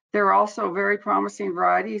 There are also very promising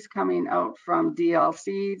varieties coming out from DL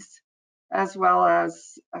Seeds, as well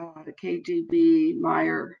as the KGB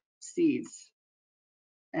Meyer seeds.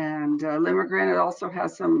 And Limmergren also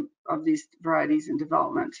has some of these varieties in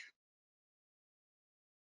development.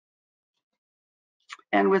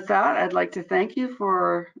 And with that, I'd like to thank you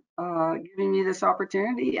for giving me this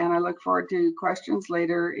opportunity, and I look forward to questions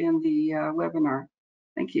later in the webinar.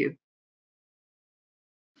 Thank you.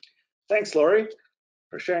 Thanks, Laurie,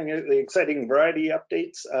 for sharing the exciting variety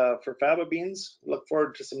updates for Faba beans. Look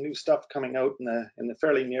forward to some new stuff coming out in the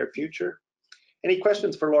fairly near future. Any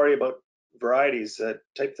questions for Laurie about varieties?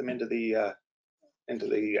 Type them into the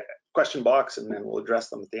question box, and then we'll address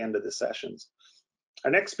them at the end of the sessions. Our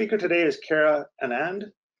next speaker today is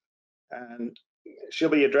Annand, and she'll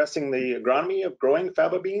be addressing the agronomy of growing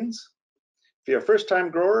Faba beans. If you're a first-time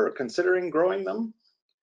grower or considering growing them,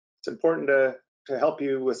 it's important to help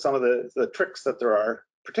you with some of the tricks that there are,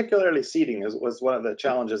 particularly seeding was one of the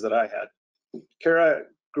challenges that I had. Kara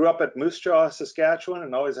grew up at Moose Jaw, Saskatchewan,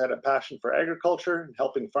 and always had a passion for agriculture and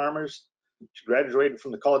helping farmers. She graduated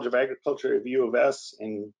from the College of Agriculture at U of S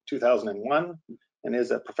in 2001 and is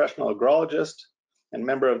a professional agrologist and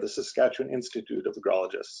member of the Saskatchewan Institute of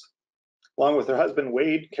Agrologists. Along with her husband,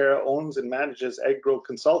 Wade, Kara owns and manages Agro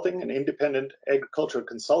Consulting, an independent agricultural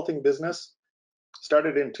consulting business.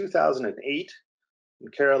 Started in 2008,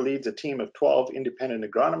 and Kara leads a team of 12 independent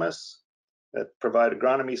agronomists that provide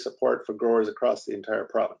agronomy support for growers across the entire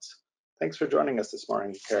province. Thanks for joining us this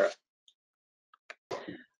morning, Kara.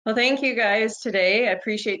 Well, thank you guys today. I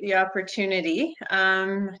appreciate the opportunity.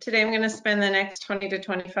 Today I'm going to spend the next 20 to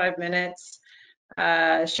 25 minutes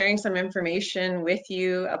sharing some information with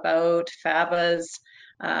you about Fabas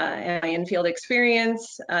and my in-field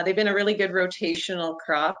experience. They've been a really good rotational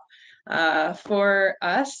crop for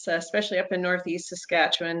us, especially up in Northeast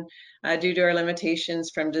Saskatchewan, due to our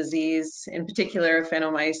limitations from disease, in particular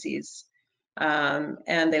Phenomyces.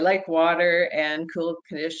 And they like water and cool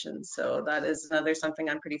conditions, so that is something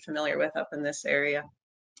I'm pretty familiar with up in this area.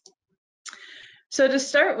 So to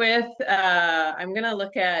start with, I'm going to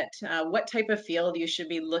look at what type of field you should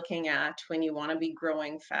be looking at when you want to be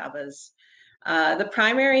growing Fabas. The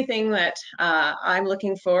primary thing that I'm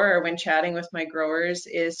looking for, or when chatting with my growers,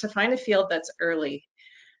 is to find a field that's early.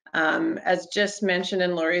 As just mentioned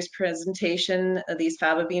in Laurie's presentation, these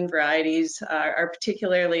Faba bean varieties are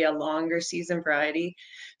particularly a longer season variety.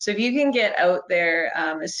 So if you can get out there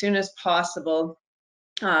as soon as possible,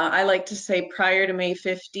 I like to say prior to May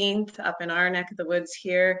 15th up in our neck of the woods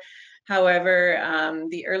here. However,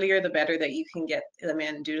 the earlier the better that you can get them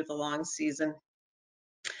in due to the long season.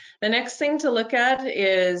 The next thing to look at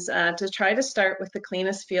is to try to start with the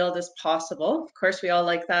cleanest field as possible. Of course, we all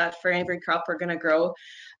like that for every crop we're going to grow.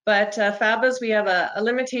 But Fabas, we have a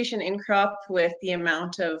limitation in crop with the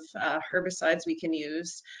amount of herbicides we can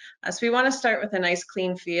use. So we want to start with a nice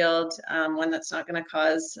clean field, one that's not going to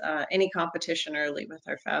cause any competition early with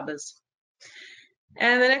our Fabas.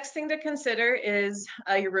 And the next thing to consider is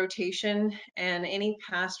your rotation and any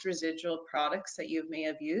past residual products that you may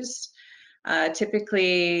have used.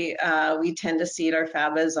 Typically, we tend to seed our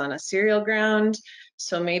Fabas on a cereal ground.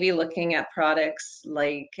 So maybe looking at products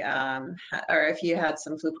like, or if you had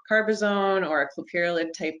some flupicarbazone or a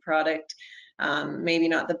clopyralid type product, maybe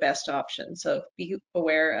not the best option. So be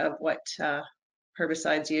aware of what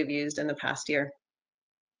herbicides you have used in the past year.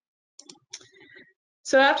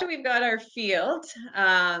 So after we've got our field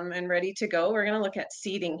and ready to go, we're going to look at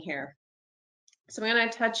seeding here. So I'm going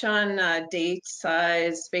to touch on date,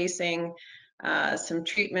 size, spacing, some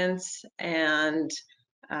treatments, and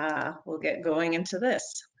we'll get going into this.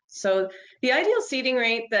 So the ideal seeding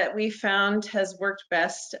rate that we found has worked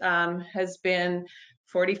best has been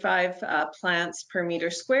 45 plants per meter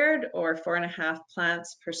squared, or 4.5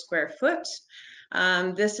 plants per square foot.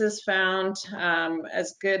 This is found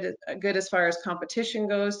as good as far as competition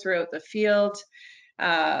goes throughout the field.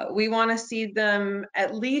 We want to seed them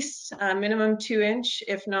at least a minimum 2-inch,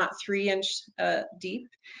 if not 3-inch deep.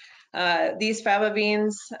 These Faba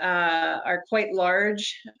beans are quite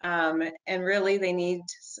large, and really they need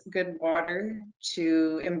good water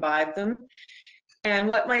to imbibe them. And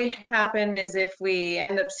what might happen is if we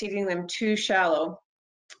end up seeding them too shallow,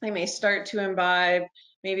 they may start to imbibe,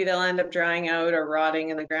 maybe they'll end up drying out or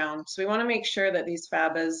rotting in the ground. So we want to make sure that these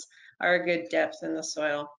Fabas are a good depth in the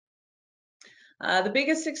soil. The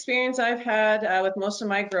biggest experience I've had with most of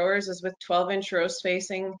my growers is with 12-inch row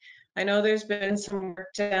spacing. I know there's been some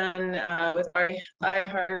work done with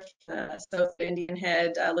our South Indian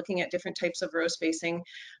Head looking at different types of row spacing.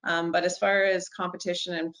 But as far as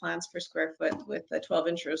competition and plants per square foot with the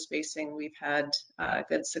 12-inch row spacing, we've had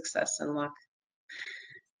good success and luck.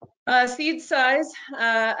 Seed size,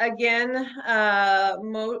 again,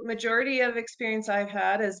 majority of experience I've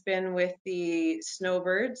had has been with the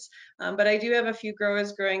snowbirds, but I do have a few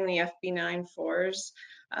growers growing the FB94s.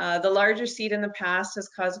 The larger seed in the past has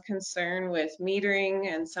caused concern with metering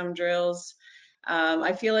and some drills.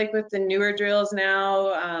 I feel like with the newer drills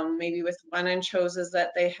now, maybe with 1-inch hoses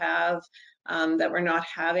that they have, that we're not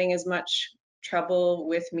having as much trouble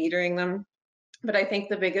with metering them. But I think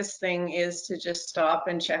the biggest thing is to just stop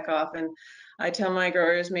and check off. And I tell my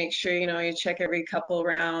growers, make sure, you check every couple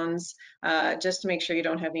rounds, just to make sure you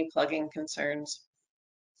don't have any plugging concerns.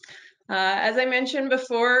 As I mentioned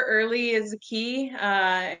before, early is the key.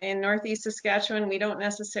 In Northeast Saskatchewan, we don't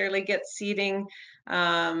necessarily get seeding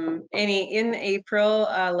any in April,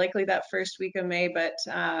 likely that first week of May, but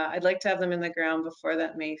I'd like to have them in the ground before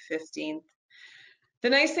that May 15th. The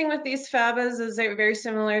nice thing with these Fabas is they're very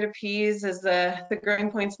similar to peas, as the growing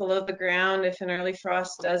points below the ground. If an early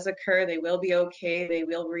frost does occur, they will be okay. They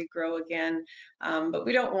will regrow again, but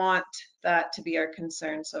we don't want that to be our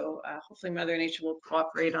concern. So hopefully Mother Nature will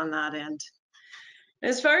cooperate on that end.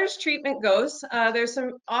 As far as treatment goes, there's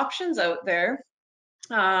some options out there.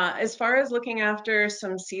 As far as looking after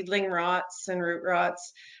some seedling rots and root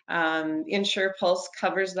rots, Ensure Pulse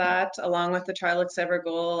covers that, along with the Trilux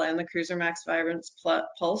Evergold and the Cruiser Max Vibrance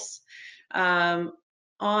Pulse. On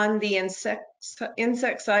the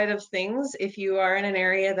insect side of things, if you are in an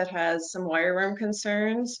area that has some wireworm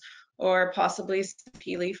concerns or possibly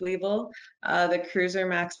pea leaf weevil, the Cruiser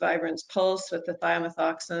Max Vibrance Pulse with the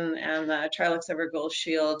thiamethoxam and the Trilux Evergold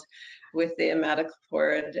Shield with the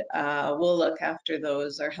imidacloprid will look after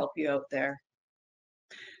those or help you out there.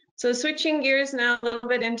 So switching gears now a little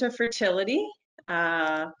bit into fertility.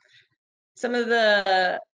 Some of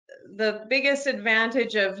the biggest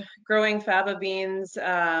advantage of growing Faba beans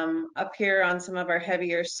up here on some of our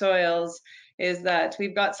heavier soils is that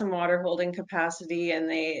we've got some water holding capacity, and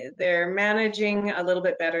they're managing a little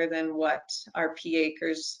bit better than what our pea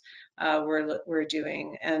acres were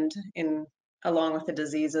doing, and along with the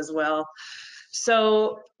disease as well.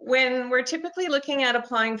 So when we're typically looking at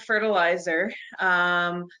applying fertilizer,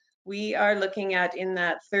 we are looking at in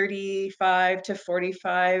that 35 to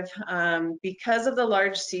 45. Because of the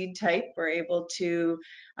large seed type, we're able to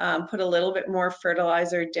put a little bit more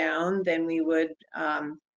fertilizer down than we would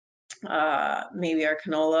maybe our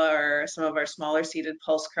canola or some of our smaller seeded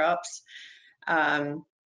pulse crops.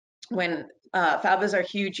 When Fabas are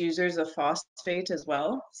huge users of phosphate as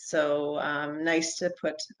well, so nice to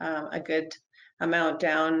put a good amount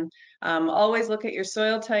down. Always look at your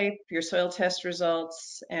soil type, your soil test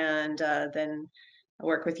results, and then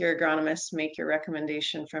work with your agronomist, make your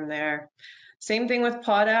recommendation from there. Same thing with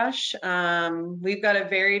potash. We've got a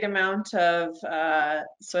varied amount of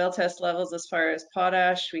soil test levels as far as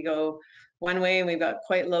potash. We go one way and we've got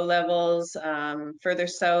quite low levels. Further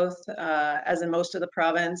south, as in most of the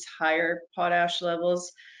province, higher potash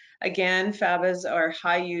levels. Again, Fabas are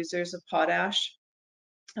high users of potash.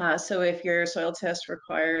 So if your soil test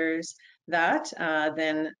requires that,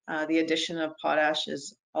 then the addition of potash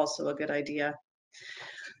is also a good idea.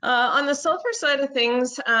 On the sulfur side of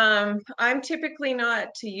things, I'm typically not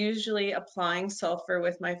usually applying sulfur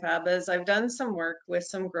with my Fabas. I've done some work with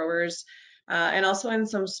some growers and also in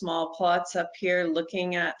some small plots up here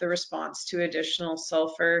looking at the response to additional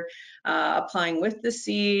sulfur, applying with the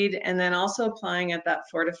seed, and then also applying at that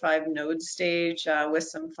 4 to 5 node stage with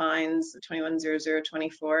some fines,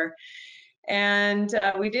 210024. And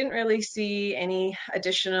we didn't really see any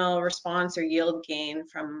additional response or yield gain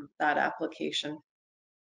from that application.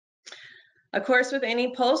 Of course, with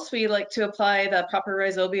any pulse, we like to apply the proper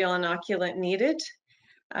rhizobial inoculant needed.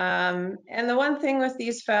 And the one thing with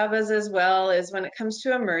these Fabas as well is when it comes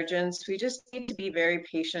to emergence, we just need to be very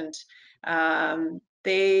patient.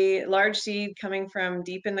 Large seed coming from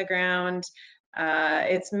deep in the ground,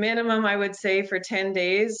 it's minimum, I would say, for 10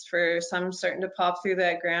 days for some starting to pop through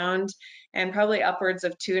that ground, and probably upwards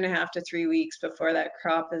of 2.5 to 3 weeks before that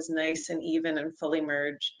crop is nice and even and fully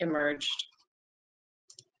emerged.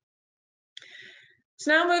 So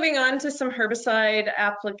now moving on to some herbicide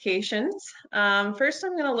applications. First,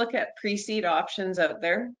 I'm going to look at pre-seed options out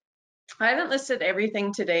there. I haven't listed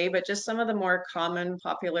everything today, but just some of the more common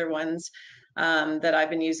popular ones that I've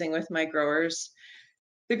been using with my growers.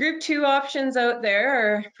 The group 2 options out there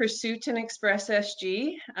are Pursuit and Express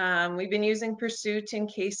SG. We've been using Pursuit in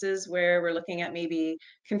cases where we're looking at maybe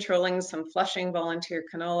controlling some flushing volunteer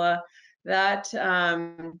canola. That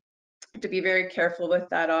to be very careful with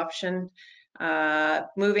that option.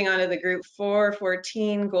 Moving on to the group 4,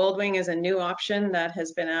 14, Goldwing is a new option that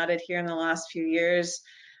has been added here in the last few years.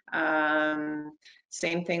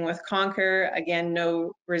 Same thing with Conquer. Again,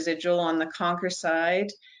 no residual on the Conquer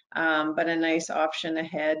side, but a nice option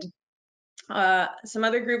ahead. Some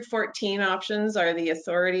other group 14 options are the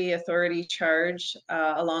Authority Charge,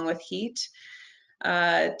 along with Heat.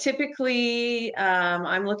 Typically,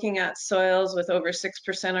 I'm looking at soils with over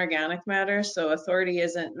 6% organic matter, so Authority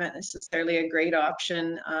isn't necessarily a great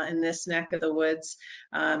option in this neck of the woods.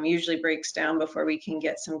 Usually breaks down before we can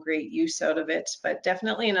get some great use out of it, but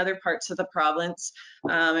definitely in other parts of the province,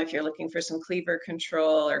 if you're looking for some cleaver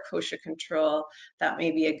control or kochia control, that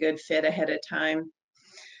may be a good fit ahead of time.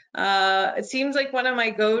 It seems like one of my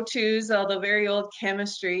go-tos, although very old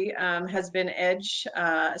chemistry, has been Edge,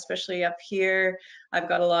 especially up here. I've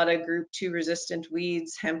got a lot of group 2 resistant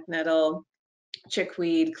weeds, hemp nettle,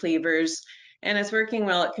 chickweed, cleavers, and it's working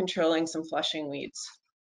well at controlling some flushing weeds.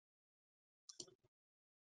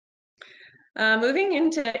 Moving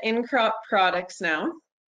into in-crop products now.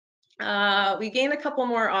 We gained a couple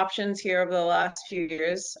more options here over the last few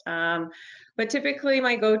years, but typically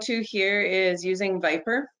my go-to here is using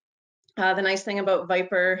Viper. The nice thing about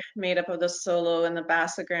Viper, made up of the Solo and the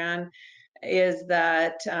Basagran, is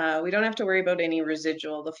that we don't have to worry about any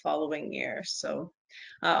residual the following year. So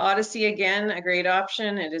Odyssey, again, a great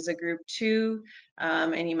option. It is a group 2,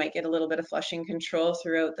 and you might get a little bit of flushing control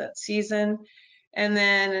throughout that season. And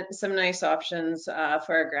then some nice options for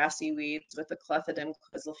our grassy weeds with the Clethodim,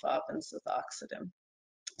 Quislefop, and Sethoxydim.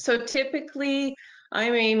 So typically,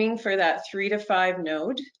 I'm aiming for that 3 to 5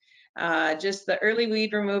 node. Just the early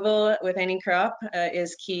weed removal with any crop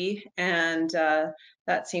is key, and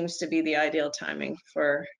that seems to be the ideal timing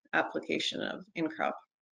for application of in-crop.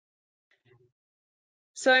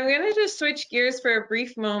 So I'm going to just switch gears for a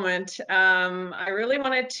brief moment. I really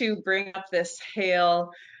wanted to bring up this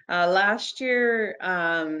hail. Last year,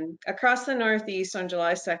 across the Northeast on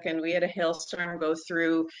July 2nd, we had a hailstorm go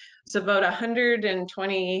through. It's about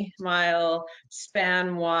 120-mile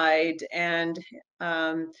span wide, and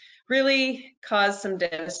really caused some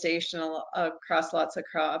devastation across lots of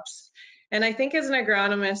crops. And I think as an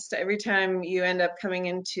agronomist, every time you end up coming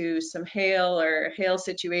into some hail or hail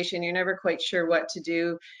situation, you're never quite sure what to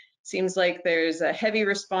do. Seems like there's a heavy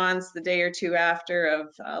response the day or two after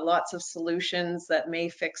of lots of solutions that may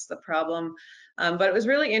fix the problem. But it was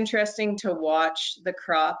really interesting to watch the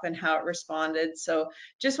crop and how it responded. So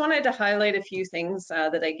just wanted to highlight a few things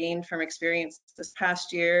that I gained from experience this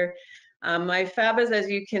past year. My Fabas, as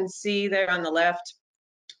you can see there on the left,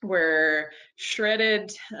 were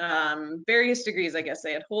shredded, various degrees, I guess.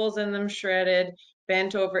 They had holes in them, shredded,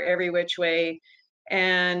 bent over every which way.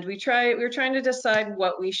 And we were trying to decide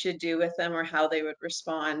what we should do with them or how they would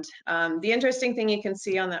respond. The interesting thing you can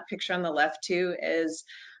see on that picture on the left too is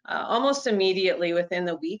almost immediately within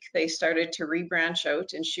the week, they started to rebranch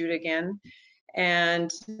out and shoot again. And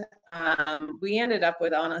we ended up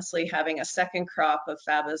with honestly having a second crop of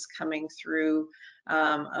Fabas coming through.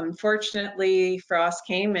 Unfortunately, frost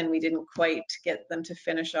came and we didn't quite get them to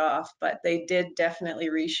finish off, but they did definitely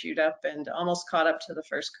reshoot up and almost caught up to the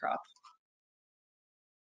first crop.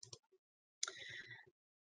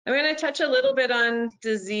 I'm going to touch a little bit on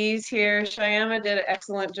disease here. Syama did an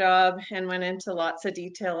excellent job and went into lots of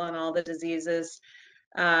detail on all the diseases.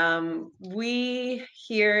 We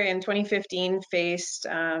here in 2015 faced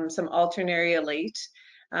some Alternaria late,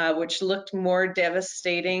 which looked more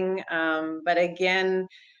devastating, but again,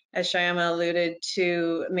 as Syama alluded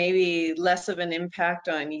to, maybe less of an impact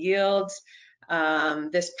on yields.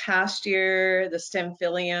 This past year, the stem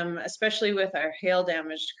phyllium, especially with our hail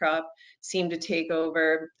damaged crop, seemed to take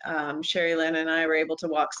over. Sherry Lynn and I were able to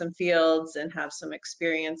walk some fields and have some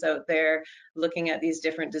experience out there looking at these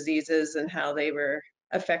different diseases and how they were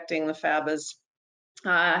affecting the Fabas.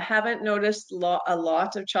 Haven't noticed a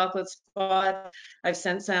lot of chocolate spot. I've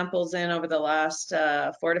sent samples in over the last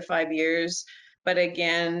 4 to 5 years, but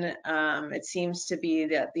again, it seems to be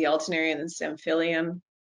that the Alternaria and the stem phyllium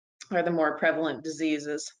are the more prevalent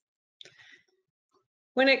diseases.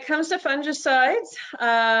 When it comes to fungicides,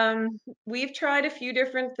 we've tried a few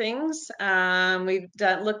different things. We've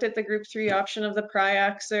looked at the group 3 option of the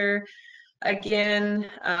Priaxor. Again,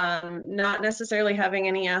 not necessarily having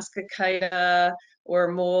any Ascochyta or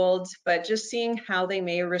mold, but just seeing how they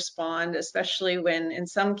may respond, especially when in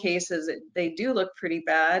some cases they do look pretty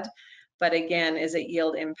bad, but again, is it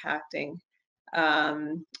yield impacting?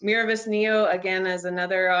 Miravis Neo, again, as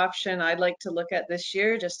another option I'd like to look at this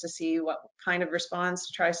year just to see what kind of response,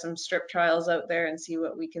 try some strip trials out there and see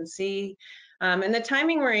what we can see. And the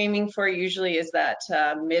timing we're aiming for usually is that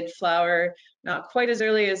mid-flower, not quite as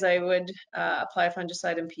early as I would apply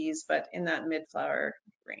fungicide in peas, but in that mid-flower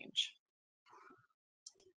range.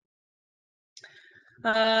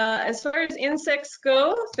 As far as insects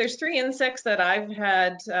go, there's 3 insects that I've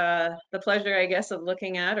had the pleasure, I guess, of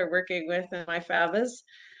looking at or working with in my Fabas.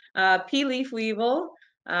 Pea leaf weevil,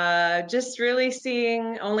 just really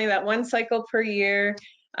seeing only that 1 cycle per year.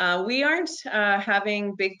 We aren't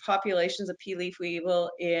having big populations of pea leaf weevil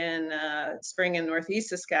in spring and northeast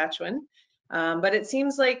Saskatchewan, but it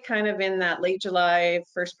seems like kind of in that late July,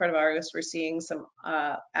 first part of August, we're seeing some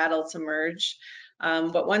adults emerge.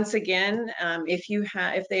 But once again,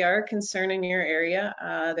 if they are a concern in your area,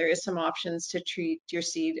 there is some options to treat your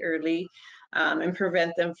seed early and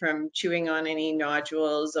prevent them from chewing on any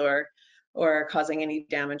nodules or causing any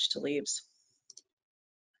damage to leaves.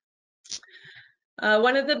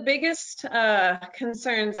 One of the biggest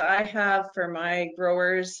concerns I have for my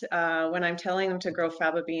growers when I'm telling them to grow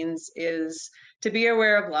faba beans is to be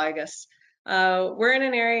aware of ligas. We're in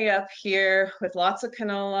an area up here with lots of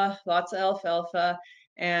canola, lots of alfalfa,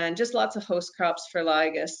 and just lots of host crops for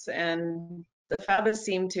ligas. And the Fabas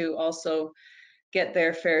seem to also get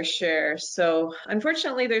their fair share. So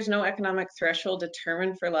unfortunately, there's no economic threshold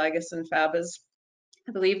determined for ligas and Fabas.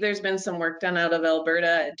 I believe there's been some work done out of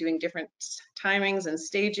Alberta doing different timings and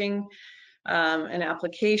staging and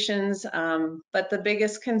applications. But the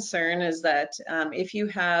biggest concern is that if you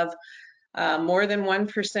have more than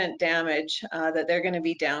 1% damage, that they're going to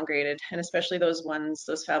be downgraded, and especially those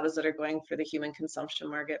Fabas that are going for the human consumption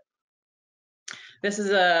market. This is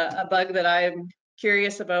a bug that I'm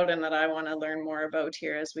curious about and that I want to learn more about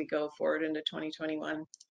here as we go forward into 2021.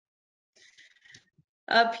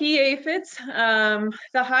 Pea aphids,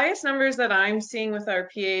 the highest numbers that I'm seeing with our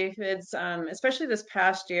pea aphids, especially this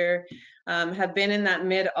past year, have been in that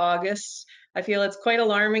mid-August. I feel it's quite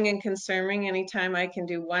alarming and concerning anytime I can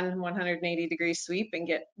do one 180-degree sweep and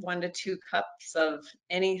get 1 to 2 cups of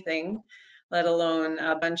anything, let alone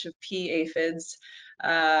a bunch of pea aphids.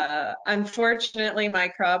 Unfortunately, my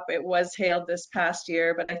crop, it was hailed this past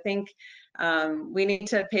year, but I think we need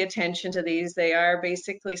to pay attention to these. They are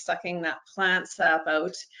basically sucking that plant sap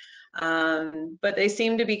out, but they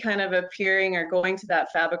seem to be kind of appearing or going to that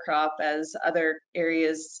Faba crop as other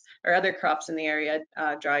areas or other crops in the area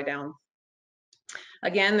dry down.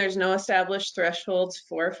 Again, there's no established thresholds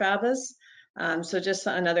for Fabas, so just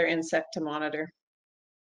another insect to monitor.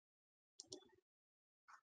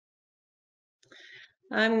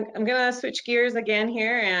 I'm going to switch gears again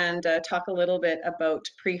here and talk a little bit about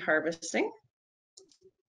pre-harvesting.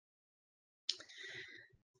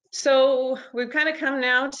 So we've kind of come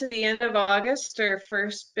now to the end of August or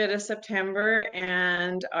first bit of September,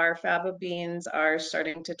 and our faba beans are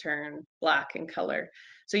starting to turn black in color.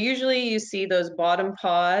 So usually you see those bottom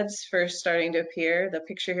pods first starting to appear. The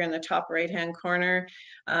picture here in the top right-hand corner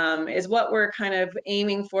is what we're kind of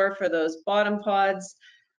aiming for those bottom pods.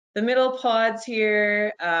 The middle pods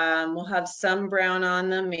here will have some brown on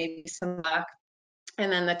them, maybe some black,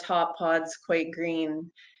 and then the top pod's quite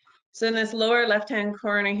green. So in this lower left-hand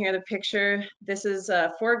corner here, the picture, this is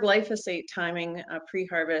for glyphosate timing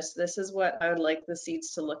pre-harvest. This is what I would like the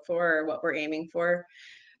seeds to look for, or what we're aiming for.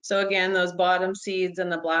 So again, those bottom seeds and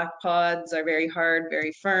the black pods are very hard,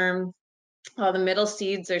 very firm. The middle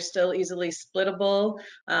seeds are still easily splittable,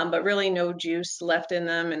 but really no juice left in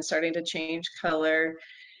them and starting to change color.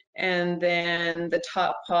 And then the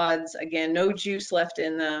top pods, again, no juice left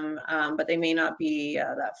in them, but they may not be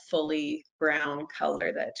that fully brown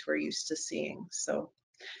color that we're used to seeing. So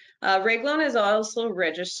Reglone is also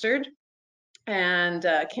registered and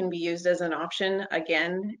can be used as an option.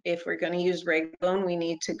 Again, if we're going to use Reglone, we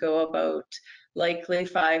need to go about likely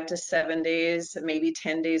 5 to 7 days, maybe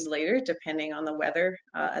 10 days later, depending on the weather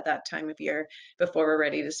at that time of year, before we're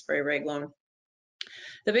ready to spray Reglone.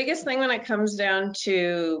 The biggest thing when it comes down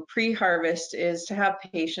to pre-harvest is to have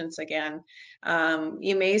patience again.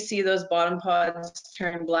 You may see those bottom pods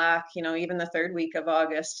turn black, you know, even the third week of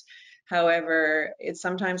August. However, it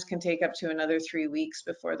sometimes can take up to another 3 weeks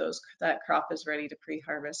before that crop is ready to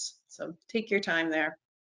pre-harvest. So take your time there.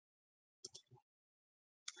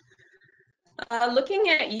 Looking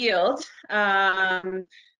at yield,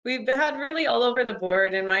 we've had really all over the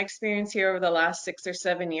board. In my experience here over the last 6 or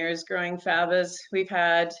 7 years growing Fabas, we've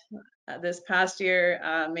had this past year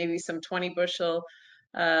maybe some 20 bushel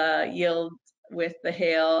yield with the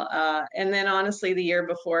hail, and then honestly the year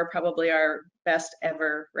before probably our best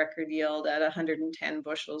ever record yield at 110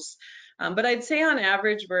 bushels. But I'd say on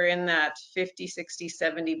average we're in that 50, 60,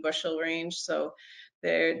 70 bushel range. So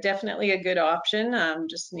they're definitely a good option.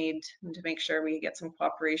 Just need to make sure we get some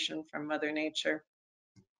cooperation from Mother Nature.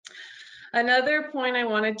 Another point I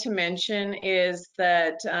wanted to mention is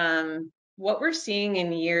that what we're seeing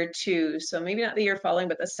in year 2, so maybe not the year following,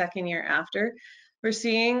 but the second year after, we're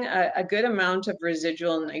seeing a good amount of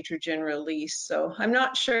residual nitrogen release. So I'm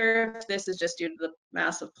not sure if this is just due to the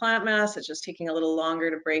massive plant mass, it's just taking a little longer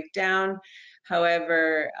to break down.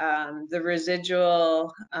 However, the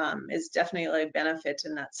residual is definitely a benefit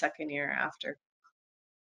in that second year after.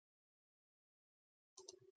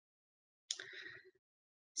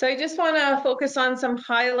 So I just want to focus on some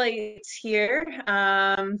highlights here.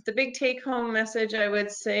 The big take-home message, I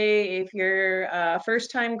would say, if you're a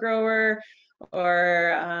first-time grower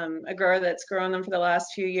or a grower that's grown them for the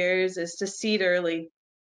last few years, is to seed early.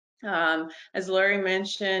 As Laurie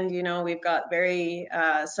mentioned, you know, we've got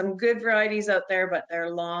some good varieties out there, but they're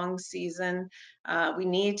long season. We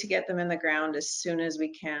need to get them in the ground as soon as we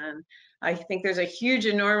can. I think there's a huge,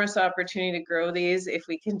 enormous opportunity to grow these if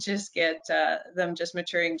we can just get them just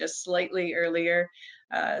maturing just slightly earlier,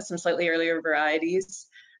 some slightly earlier varieties.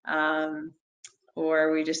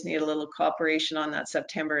 Or we just need a little cooperation on that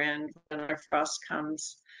September end when our frost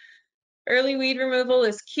comes. Early weed removal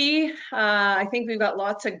is key. I think we've got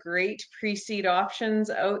lots of great pre-seed options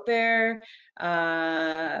out there,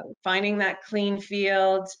 finding that clean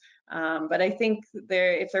field. But I think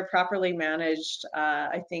if they're properly managed,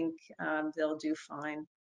 I think they'll do fine.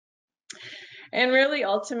 And really,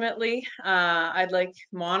 ultimately, I'd like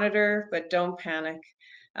monitor, but don't panic.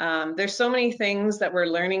 There's so many things that we're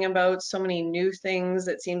learning about, so many new things.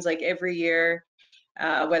 It seems like every year,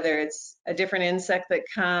 whether it's a different insect that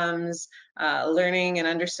comes, learning and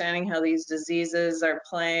understanding how these diseases are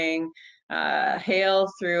playing. Hail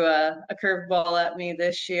threw a curveball at me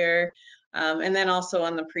this year, and then also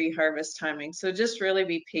on the pre-harvest timing. So just really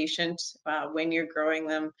be patient when you're growing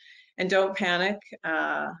them, and don't panic,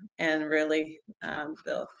 and really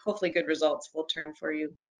hopefully good results will turn for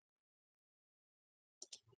you.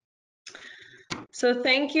 So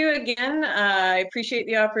thank you again. I appreciate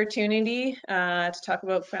the opportunity to talk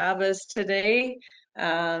about Fabas today,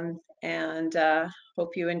 and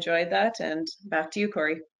hope you enjoyed that. And back to you,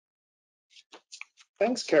 Corey.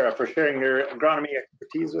 Thanks, Kara, for sharing your agronomy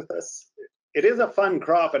expertise with us. It is a fun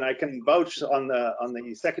crop, and I can vouch on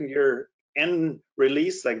the second year end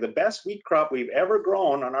release, like the best wheat crop we've ever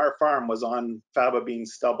grown on our farm was on faba bean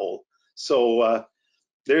stubble. So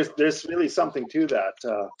there's really something to that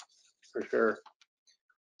for sure.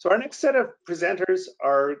 So our next set of presenters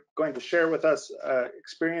are going to share with us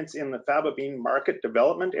experience in the faba bean market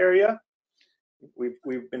development area.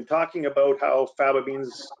 We've been talking about how faba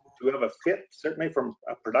beans do have a fit, certainly from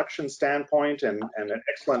a production standpoint, and an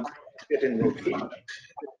excellent fit in rotation.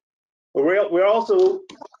 But we're also,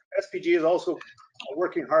 SPG is also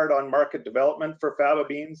working hard on market development for faba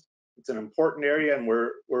beans. It's an important area, and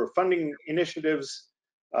we're funding initiatives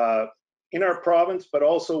in our province, but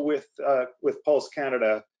also with Pulse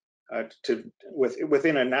Canada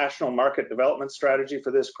within a national market development strategy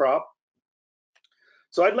for this crop.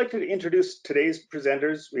 So I'd like to introduce today's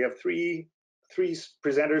presenters. We have three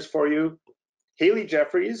presenters for you. Hailey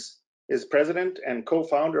Jeffries is president and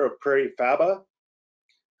co-founder of Prairie Faba.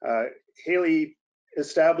 Hailey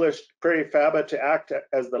established Prairie Faba to act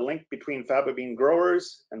as the link between faba bean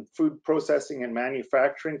growers and food processing and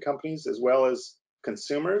manufacturing companies, as well as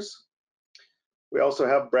consumers. We also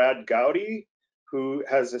have Brad Goudy, who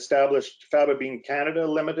has established Faba Bean Canada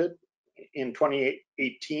Limited in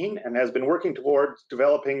 2018 and has been working towards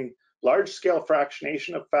developing large-scale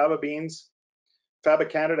fractionation of faba beans. Faba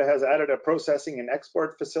Canada has added a processing and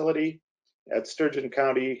export facility at Sturgeon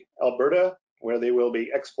County, Alberta, where they will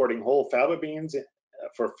be exporting whole faba beans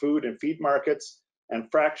for food and feed markets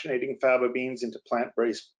and fractionating faba beans into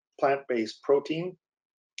plant-based protein.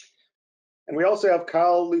 And we also have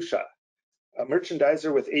Kyle Luchia, a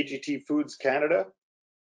merchandiser with AGT Foods Canada.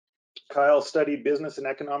 Kyle studied business and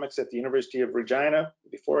economics at the University of Regina.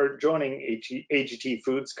 Before joining AGT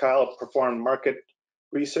Foods, Kyle performed market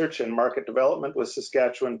research and market development with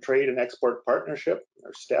Saskatchewan Trade and Export Partnership,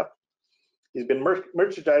 or STEP. He's been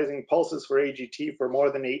merchandising pulses for AGT for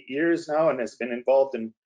more than 8 years now and has been involved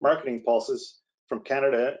in marketing pulses from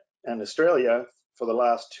Canada and Australia for the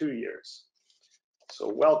last 2 years.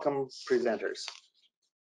 So welcome, presenters.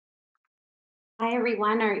 Hi,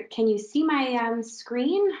 everyone. Can you see my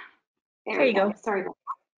screen? There you go. Sorry about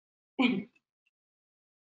that.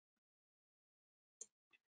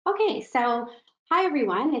 Okay, so hi,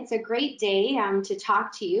 everyone. It's a great day to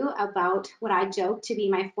talk to you about what I joke to be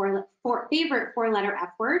my favorite four-letter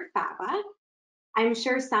F word, Faba. I'm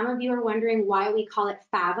sure some of you are wondering why we call it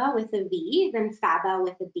Fava with a V than Faba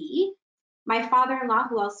with a B. My father-in-law,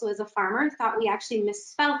 who also is a farmer, thought we actually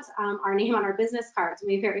misspelt our name on our business cards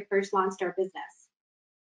when we very first launched our business.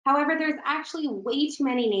 However, there's actually way too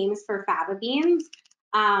many names for faba beans,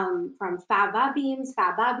 from fava beans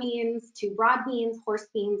to broad beans, horse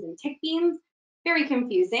beans, and tick beans. Very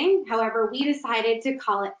confusing. However, we decided to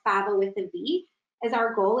call it Fava with a V, as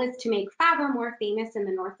our goal is to make fava more famous in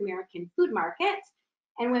the North American food market.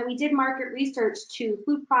 And when we did market research to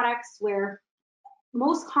food products where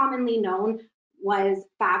most commonly known was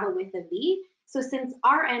fava with a V. So since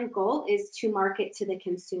our end goal is to market to the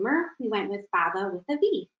consumer, we went with Fava with a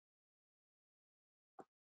V.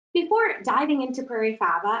 Before diving into Prairie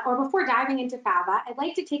Faba, or before diving into Fava, I'd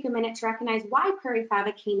like to take a minute to recognize why Prairie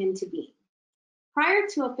Faba came into being. Prior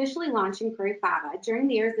to officially launching Prairie Faba during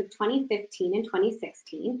the years of 2015 and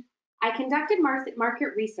 2016, I conducted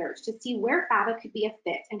market research to see where Faba could be a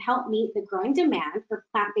fit and help meet the growing demand for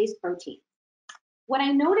plant-based protein. What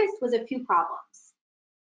I noticed was a few problems.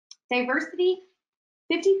 Diversity.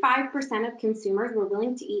 55% of consumers were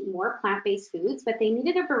willing to eat more plant-based foods, but they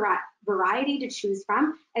needed a variety to choose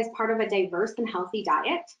from as part of a diverse and healthy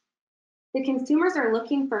diet. The consumers are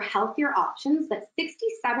looking for healthier options, but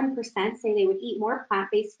 67% say they would eat more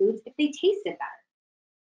plant-based foods if they tasted better.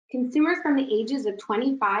 Consumers from the ages of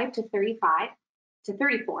 25 to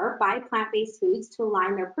 34 buy plant-based foods to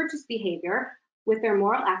align their purchase behavior with their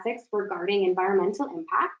moral ethics regarding environmental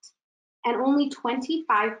impact. And only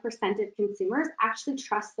 25% of consumers actually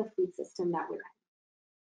trust the food system that we're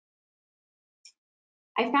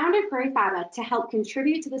in. I founded Prairie Faba to help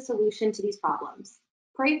contribute to the solution to these problems.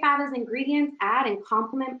 Prairie Faba's ingredients add and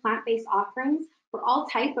complement plant-based offerings for all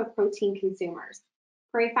type of protein consumers.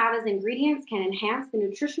 Prairie Faba's ingredients can enhance the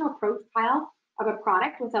nutritional profile of a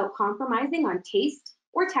product without compromising on taste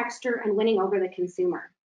or texture and winning over the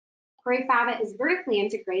consumer. Prairie Faba is vertically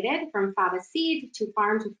integrated from fava seed to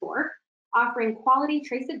farm to fork, offering quality,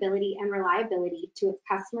 traceability, and reliability to its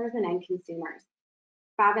customers and end consumers.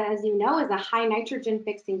 Fava, as you know, is a high nitrogen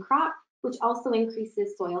fixing crop, which also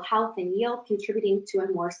increases soil health and yield, contributing to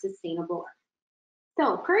a more sustainable earth.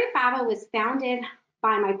 So Prairie Faba was founded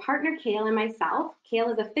by my partner, Kale, and myself.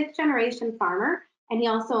 Kale is a 5th-generation farmer, and he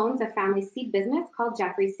also owns a family seed business called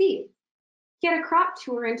Jeffries Seeds. He had a crop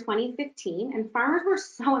tour in 2015, and farmers were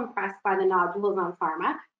so impressed by the nodules on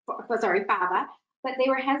Fava, but they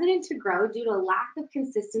were hesitant to grow due to a lack of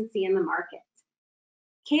consistency in the market.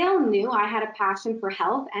 Kale knew I had a passion for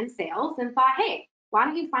health and sales and thought, hey, why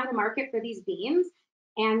don't you find a market for these beans?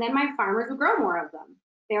 And then my farmers would grow more of them.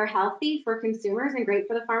 They're healthy for consumers and great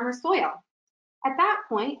for the farmer's soil. At that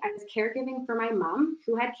point, I was caregiving for my mom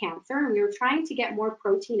who had cancer, and we were trying to get more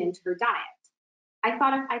protein into her diet. I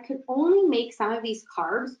thought if I could only make some of these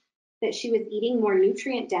carbs that she was eating more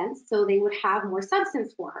nutrient dense so they would have more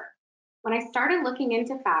substance for her. When I started looking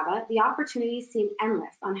into Fava, the opportunities seemed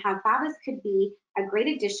endless on how Favas could be a great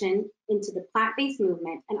addition into the plant-based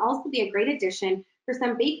movement and also be a great addition for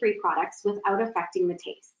some bakery products without affecting the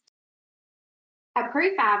taste. At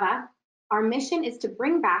Prairie Fava, our mission is to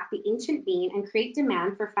bring back the ancient bean and create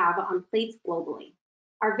demand for Fava on plates globally.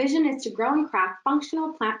 Our vision is to grow and craft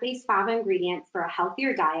functional plant-based Fava ingredients for a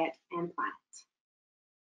healthier diet and planet.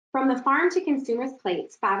 From the farm to consumers'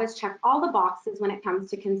 plates, Favas check all the boxes when it comes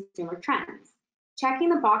to consumer trends. Checking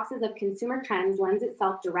the boxes of consumer trends lends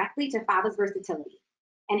itself directly to Fava's versatility,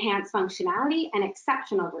 enhanced functionality, and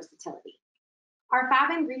exceptional versatility. Our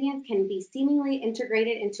Fava ingredients can be seamlessly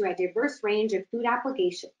integrated into a diverse range of food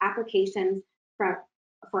applications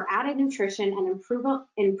for added nutrition and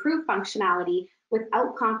improved functionality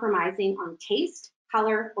without compromising on taste,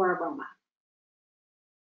 color, or aroma.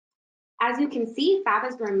 As you can see,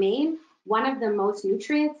 Favas remain one of the most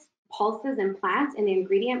nutrient pulses in plants in the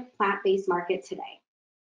ingredient plant-based market today.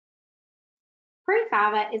 Prairie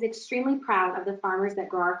Fava is extremely proud of the farmers that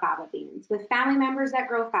grow our Fava beans. With family members that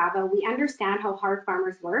grow Fava, we understand how hard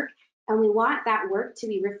farmers work, and we want that work to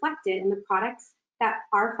be reflected in the products that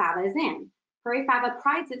our Fava is in. Prairie Fava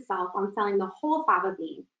prides itself on selling the whole Fava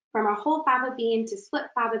bean, from our whole Fava bean to split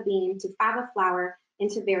Fava bean to Fava flour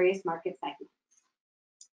into various market segments.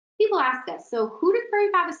 People ask us, so who does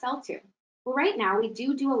Prairie Fava sell to? Well, right now we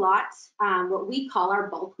do a lot, what we call our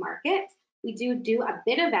bulk market. We do a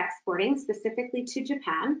bit of exporting specifically to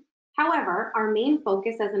Japan. However, our main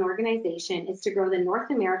focus as an organization is to grow the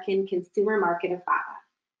North American consumer market of Fava.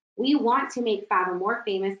 We want to make Fava more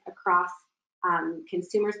famous across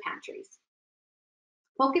consumers' pantries.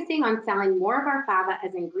 Focusing on selling more of our Fava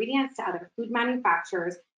as ingredients to other food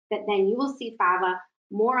manufacturers, that then you will see Fava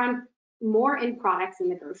more in products in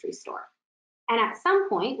the grocery store. And at some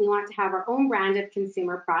point, we want to have our own brand of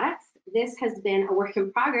consumer products. This has been a work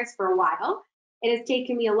in progress for a while. It has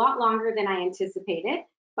taken me a lot longer than I anticipated,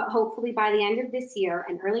 but hopefully by the end of this year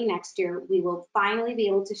and early next year, we will finally be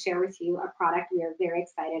able to share with you a product we are very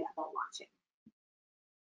excited about launching.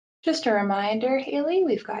 Just a reminder, Hailey,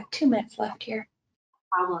 we've got 2 minutes left here.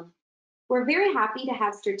 No problem. We're very happy to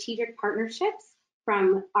have strategic partnerships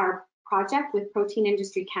from our project with Protein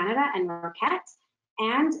Industry Canada and Roquette,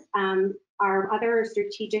 and our other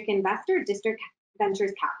strategic investor, District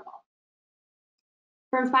Ventures Capital.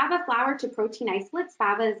 From Fava flour to protein isolates,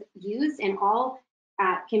 Fava is used in all,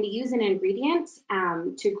 can be used in ingredients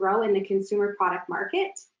to grow in the consumer product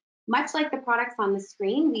market. Much like the products on the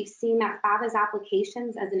screen, we've seen that Fava's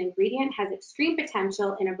applications as an ingredient has extreme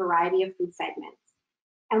potential in a variety of food segments.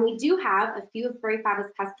 And we do have a few of Prairie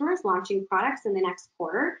Fava's customers launching products in the next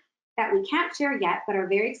quarter that we can't share yet, but are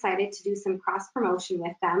very excited to do some cross promotion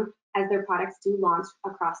with them as their products do launch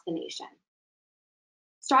across the nation.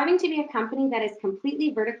 Striving to be a company that is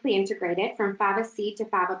completely vertically integrated from Fava seed to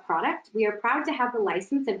Fava product, we are proud to have the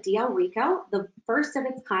license of DL Rico, the first of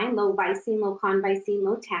its kind, low visine, low convisine,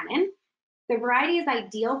 low tannin. The variety is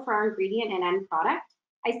ideal for our ingredient and end product.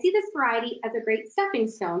 I see this variety as a great stepping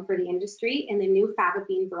stone for the industry in the new Fava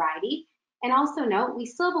bean variety. And also note, we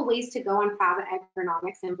still have a ways to go on Fava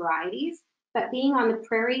agronomics and varieties, but being on the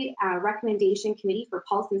Prairie Recommendation Committee for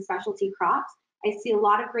Pulse and Specialty Crops, I see a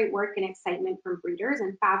lot of great work and excitement from breeders,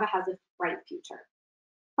 and Fava has a bright future.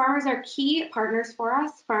 Farmers are key partners for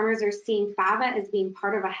us. Farmers are seeing Fava as being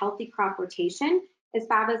part of a healthy crop rotation, as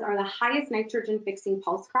Favas are the highest nitrogen fixing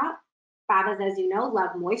pulse crop. Favas, as you know,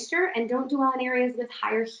 love moisture and don't do well in areas with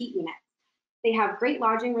higher heat units. They have great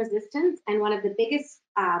lodging resistance, and one of the biggest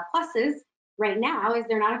pluses right now is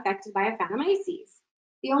they're not affected by Aphanomyces.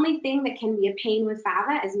 The only thing that can be a pain with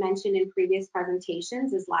Fava, as mentioned in previous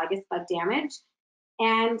presentations, is lygus bug damage.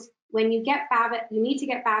 And when you get Fava, you need to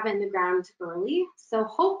get Fava in the ground early. So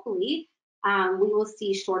hopefully we will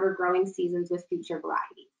see shorter growing seasons with future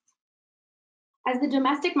varieties. As the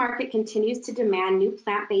domestic market continues to demand new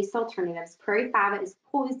plant-based alternatives, Prairie Fava is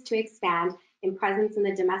poised to expand in presence in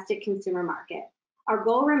the domestic consumer market. Our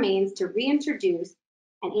goal remains to reintroduce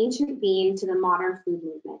an ancient bean to the modern food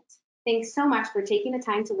movement. Thanks so much for taking the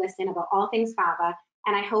time to listen about all things Fava,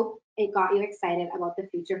 and I hope it got you excited about the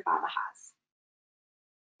future Fava has.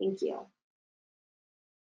 Thank you.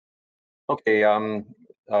 Okay,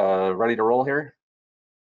 ready to roll here?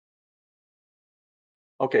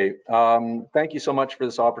 Okay, thank you so much for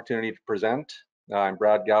this opportunity to present. I'm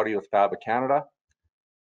Brad Goudy with Fava Canada.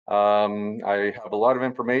 I have a lot of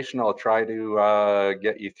information I'll try to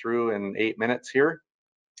get you through in 8 minutes here.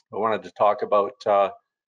 I wanted to talk about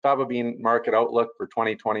Faba bean market outlook for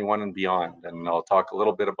 2021 and beyond. And I'll talk a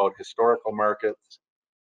little bit about historical markets,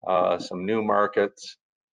 some new markets,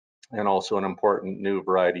 and also an important new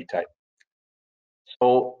variety type.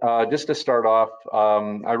 So just to start off,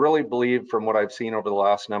 I really believe from what I've seen over the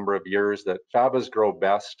last number of years that Fabas grow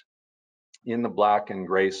best in the black and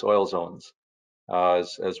gray soil zones.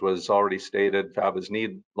 As was already stated, Fabas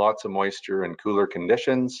need lots of moisture and cooler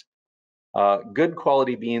conditions. Good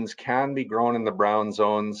quality beans can be grown in the brown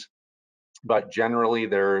zones, but generally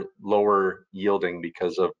they're lower yielding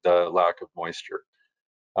because of the lack of moisture.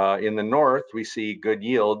 In the north, we see good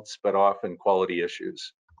yields, but often quality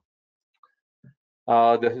issues.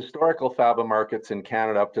 The historical Faba markets in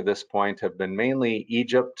Canada up to this point have been mainly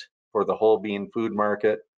Egypt for the whole bean food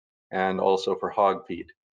market and also for hog feed.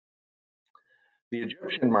 The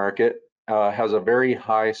Egyptian market has a very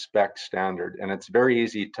high spec standard, and it's very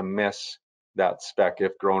easy to miss that spec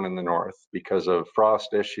if grown in the north because of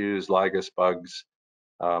frost issues, lygus bugs,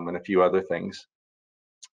 and a few other things.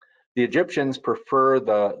 The Egyptians prefer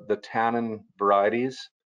the tannin varieties,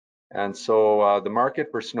 and so the market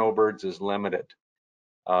for snowbirds is limited.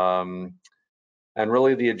 And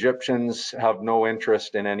really the Egyptians have no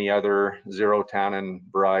interest in any other zero tannin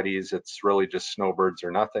varieties. It's really just snowbirds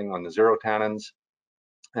or nothing on the zero tannins.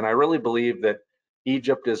 And I really believe that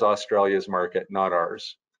Egypt is Australia's market, not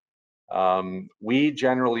ours. We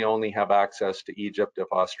generally only have access to Egypt if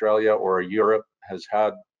Australia or Europe has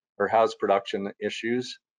had or has production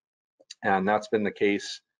issues. And that's been the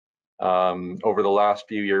case over the last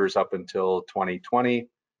few years up until 2020.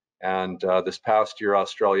 And this past year,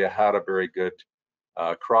 Australia had a very good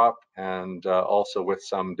crop, and also with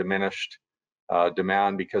some diminished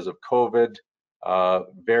demand because of COVID.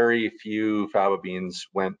 Very few Faba beans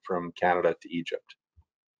went from Canada to Egypt.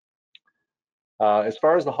 As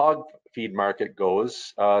far as the hog feed market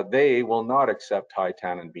goes, they will not accept high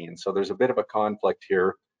tannin beans. So there's a bit of a conflict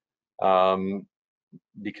here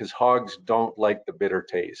because hogs don't like the bitter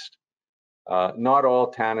taste. Not all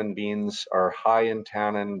tannin beans are high in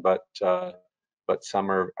tannin, but some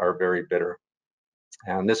are very bitter.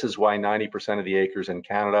 And this is why 90% of the acres in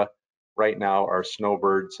Canada right now are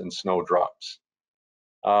snowbirds and snowdrops.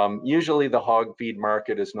 Usually the hog feed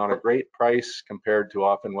market is not a great price compared to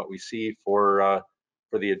often what we see for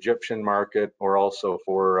the Egyptian market or also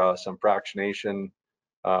for some fractionation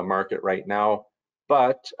market right now.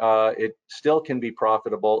 But it still can be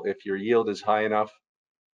profitable if your yield is high enough.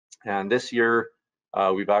 And this year,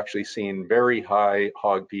 we've actually seen very high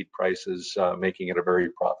hog feed prices, making it a very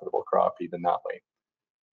profitable crop even that way.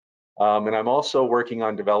 And I'm also working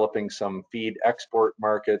on developing some feed export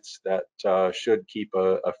markets that should keep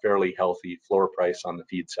a fairly healthy floor price on the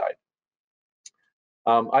feed side.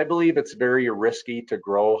 I believe it's very risky to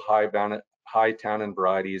grow high tannin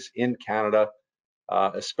varieties in Canada,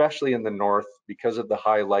 especially in the north, because of the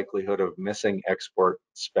high likelihood of missing export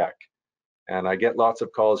spec. And I get lots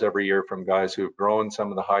of calls every year from guys who've grown some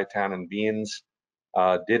of the high tannin beans,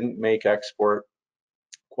 didn't make export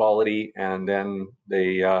quality, and then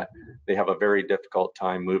they have a very difficult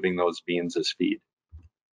time moving those beans as feed.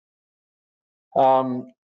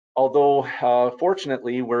 Although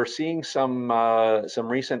fortunately, we're seeing some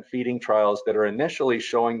recent feeding trials that are initially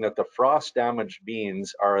showing that the frost damaged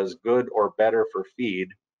beans are as good or better for feed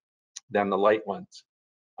than the light ones.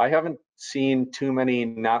 I haven't seen too many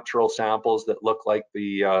natural samples that look like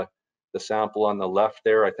the sample on the left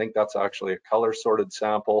there. I think that's actually a color sorted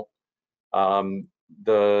sample.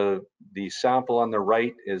 The sample on the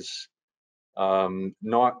right is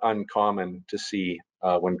not uncommon to see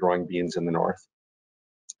when growing beans in the north.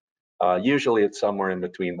 Usually it's somewhere in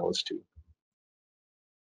between those two.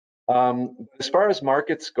 As far as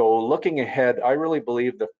markets go, looking ahead, I really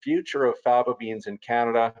believe the future of Faba beans in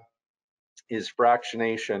Canada is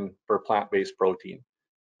fractionation for plant-based protein.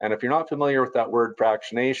 And if you're not familiar with that word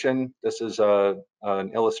fractionation, this is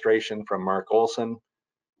an illustration from Mark Olson,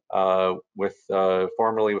 formerly with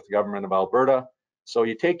the government of Alberta. So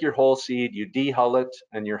you take your whole seed, you dehull it,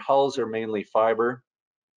 and your hulls are mainly fiber.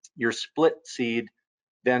 Your split seed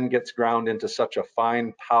then gets ground into such a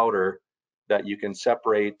fine powder that you can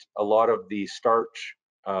separate a lot of the starch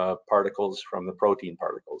particles from the protein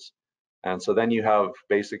particles. And so then you have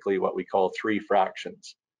basically what we call 3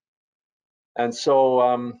 fractions. And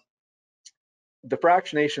so the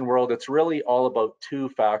fractionation world, it's really all about 2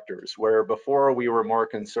 factors, where before we were more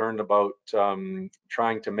concerned about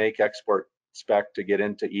trying to make export spec to get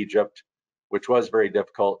into Egypt, which was very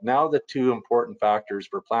difficult. Now the 2 important factors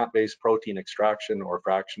for plant-based protein extraction or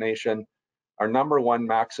fractionation are, number 1,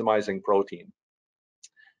 maximizing protein.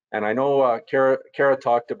 And I know Kara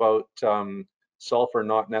talked about sulfur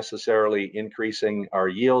not necessarily increasing our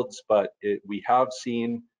yields, but we have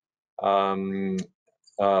seen a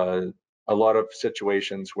lot of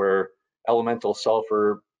situations where elemental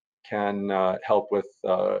sulfur can help with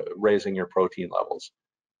raising your protein levels.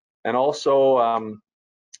 And also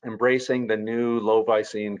embracing the new low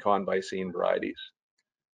visine convisine varieties.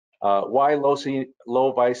 Why low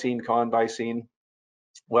visine convisine?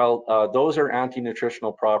 Well, those are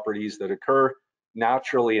anti-nutritional properties that occur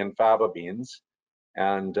naturally in faba beans.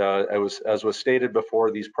 And as was stated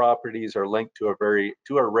before, these properties are linked to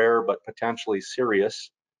a rare but potentially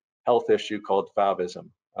serious health issue called fabism,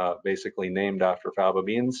 basically named after faba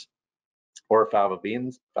beans or fava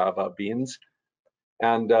beans.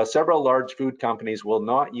 And several large food companies will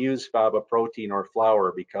not use faba protein or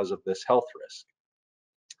flour because of this health risk.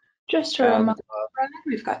 Just a reminder, Brad,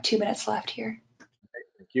 we've got 2 minutes left here.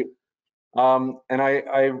 Thank you.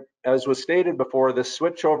 And as was stated before, this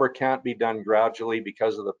switchover can't be done gradually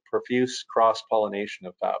because of the profuse cross-pollination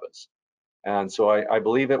of fabas. And so I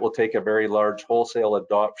believe it will take a very large wholesale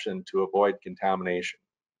adoption to avoid contamination.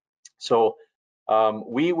 So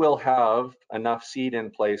we will have enough seed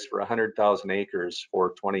in place for 100,000 acres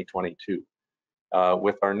for 2022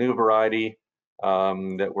 with our new variety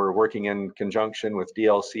that we're working in conjunction with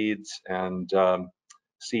DL Seeds and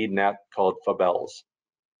SeedNet called Fabels.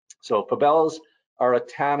 So Fabels are a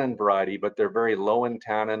tannin variety, but they're very low in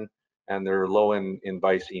tannin and they're low in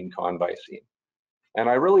visine, convisine. And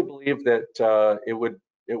I really believe that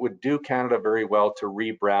it would do Canada very well to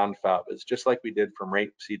rebrand Fabas, just like we did from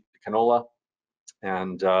rapeseed to canola.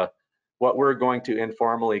 And what we're going to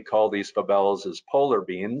informally call these Fabels is polar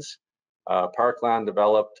beans. Parkland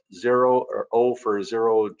developed 0 or O for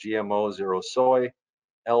 0 GMO, 0 soy,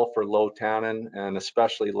 L for low tannin, and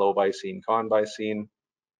especially low visine, convisine,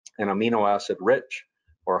 and amino acid rich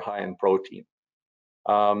or high in protein.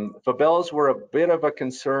 Fabels were a bit of a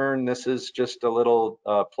concern. This is just a little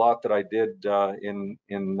plot that I did in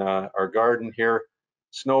our garden here.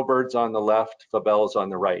 Snowbirds on the left, Fabels on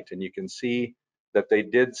the right. And you can see that they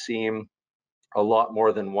did seem a lot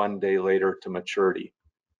more than 1 day later to maturity.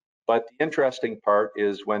 But the interesting part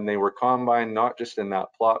is when they were combined, not just in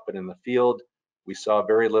that plot, but in the field, we saw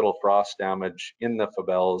very little frost damage in the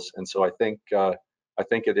Fabels. And so I think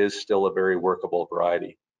it is still a very workable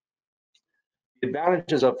variety. The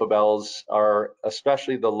advantages of Fabels are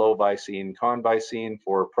especially the low visine, convisine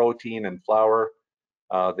for protein and flour.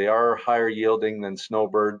 They are higher yielding than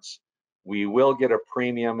snowbirds. We will get a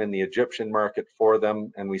premium in the Egyptian market for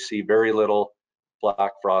them, and we see very little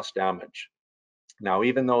black frost damage. Now,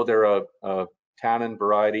 even though they're a tannin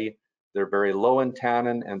variety, they're very low in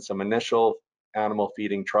tannin, and some initial animal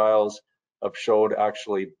feeding trials have showed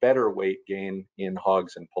actually better weight gain in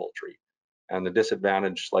hogs and poultry, and the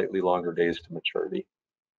disadvantage, slightly longer days to maturity.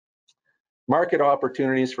 Market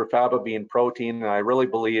opportunities for faba bean protein, and I really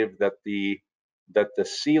believe that the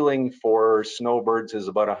ceiling for snowbirds is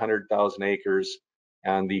about 100,000 acres,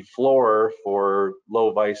 and the floor for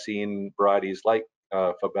low visine varieties like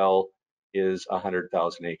Fabel is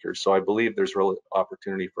 100,000 acres. So I believe there's real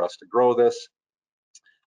opportunity for us to grow this.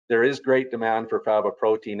 There is great demand for faba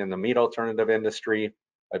protein in the meat alternative industry.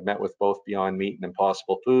 I've met with both Beyond Meat and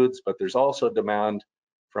Impossible Foods, but there's also demand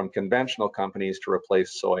from conventional companies to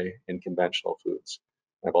replace soy in conventional foods.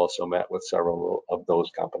 I've also met with several of those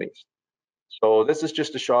companies. So this is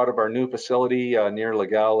just a shot of our new facility near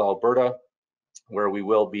Legal, Alberta, where we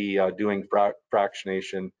will be doing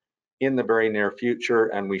fractionation in the very near future,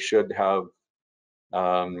 and we should have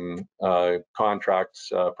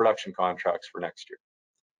contracts, production contracts for next year.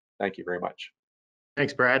 Thank you very much.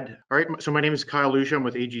 Thanks, Brad. All right, so my name is Kyle Luchia. I'm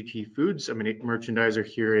with AGT Foods. I'm a merchandiser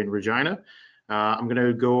here in Regina. I'm going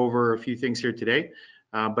to go over a few things here today,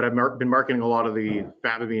 but I've been marketing a lot of the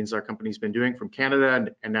faba beans our company's been doing from Canada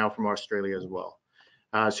and now from Australia as well.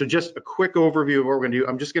 So just a quick overview of what we're going to do.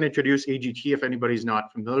 I'm just going to introduce AGT if anybody's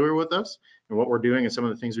not familiar with us and what we're doing and some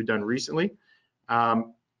of the things we've done recently. Our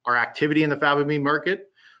activity in the faba bean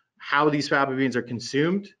market, how these faba beans are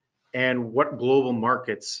consumed, and what global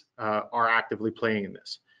markets are actively playing in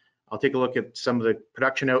this. I'll take a look at some of the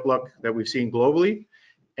production outlook that we've seen globally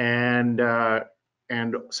and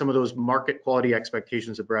some of those market quality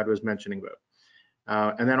expectations that Brad was mentioning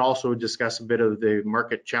about. And then also discuss a bit of the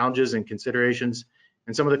market challenges and considerations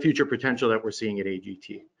and some of the future potential that we're seeing at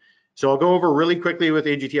AGT. So I'll go over really quickly with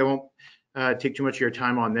AGT. I won't take too much of your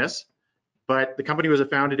time on this, but the company was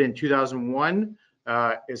founded in 2001.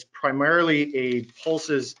 Is primarily a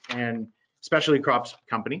pulses and specialty crops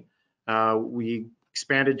company. We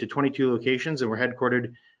expanded to 22 locations and we're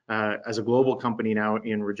headquartered as a global company now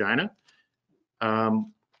in Regina.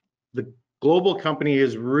 The global company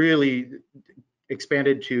is really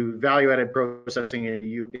expanded to value-added processing in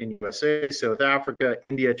USA, South Africa,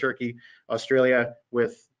 India, Turkey, Australia,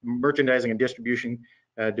 with merchandising and distribution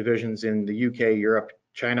divisions in the UK, Europe,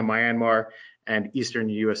 China, Myanmar, and Eastern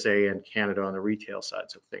USA and Canada on the retail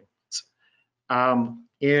sides of things.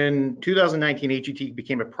 In 2019, AGT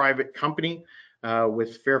became a private company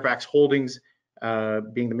with Fairfax Holdings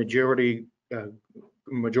being the majority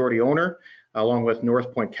owner, along with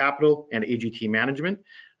North Point Capital and AGT Management.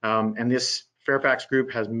 And this Fairfax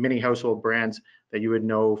group has many household brands that you would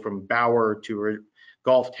know, from Bauer to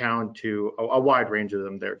Golf Town to a wide range of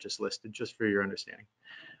them there just listed, just for your understanding.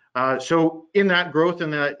 So in that growth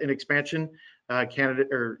and that expansion,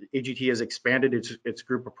 AGT has expanded its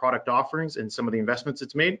group of product offerings and some of the investments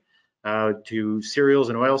it's made to cereals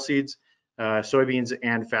and oilseeds, soybeans,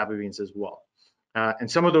 and faba beans as well.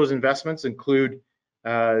 And some of those investments include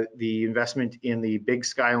the investment in the Big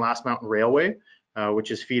Sky and Last Mountain Railway,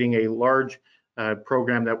 which is feeding a large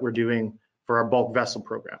program that we're doing for our bulk vessel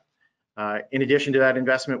program. In addition to that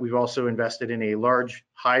investment, we've also invested in a large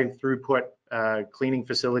high throughput cleaning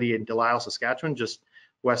facility in Delisle, Saskatchewan, just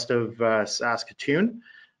west of Saskatoon.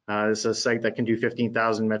 This is a site that can do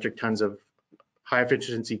 15,000 metric tons of high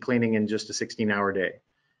efficiency cleaning in just a 16-hour day.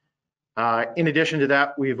 In addition to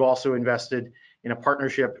that, we've also invested in a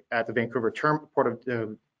partnership at the Vancouver Port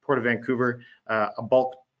of Vancouver, a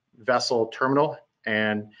bulk vessel terminal,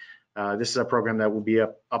 and this is a program that will be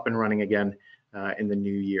up and running again in the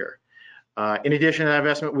new year. In addition to that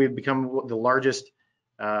investment, we've become the largest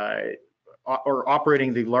or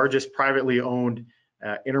operating the largest privately owned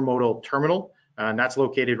intermodal terminal, and that's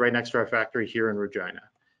located right next to our factory here in Regina.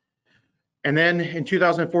 And then in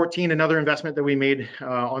 2014, another investment that we made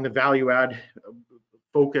on the value add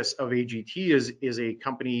focus of AGT is a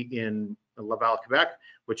company in Laval, Quebec,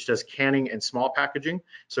 which does canning and small packaging.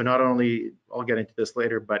 So not only, I'll get into this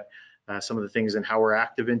later, but some of the things and how we're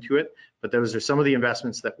active into it, but those are some of the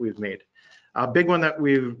investments that we've made. A big one that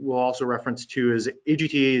we will also reference to is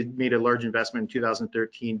AGT made a large investment in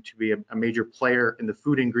 2013 to be a major player in the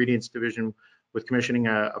food ingredients division with commissioning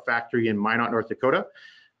a factory in Minot, North Dakota.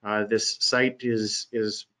 This site is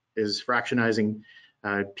fractionizing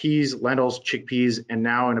peas, lentils, chickpeas, and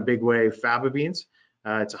now in a big way, faba beans.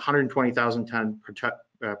 It's 120,000 ton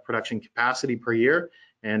production capacity per year,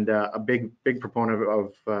 and a big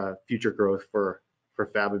proponent of future growth for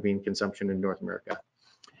faba bean consumption in North America.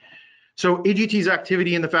 So AGT's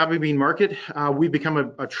activity in the faba bean market, we've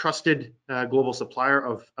become a trusted global supplier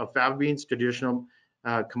of faba beans, traditional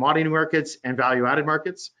commodity markets and value-added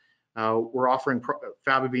markets. We're offering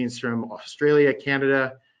faba beans from Australia,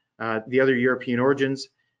 Canada, the other European origins,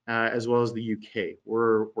 as well as the UK.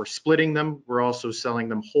 We're splitting them. We're also selling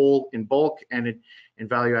them whole in bulk and in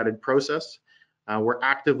value-added process. We're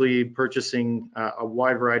actively purchasing a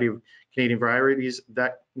wide variety of Canadian varieties.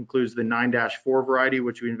 That includes the 9-4 variety,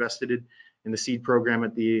 which we invested in the seed program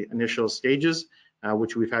at the initial stages,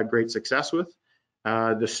 which we've had great success with.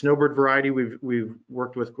 The Snowbird variety we've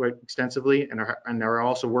worked with quite extensively, and are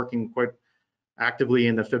also working quite actively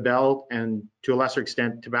in the Fabel and to a lesser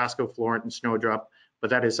extent Tabasco, Florent, and Snowdrop. But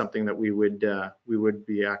that is something that we would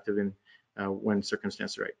be active in when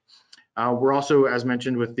circumstances are right. We're also, as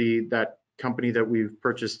mentioned, with that company that we've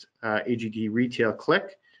purchased, AGT Retail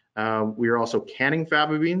Click. We are also canning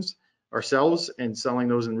faba beans ourselves and selling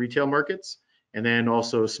those in retail markets, and then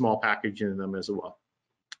also small packaging them as well.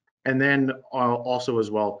 And then also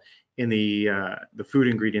as well in the food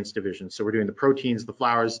ingredients division. So we're doing the proteins, the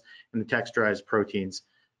flours, and the texturized proteins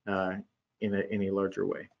in a larger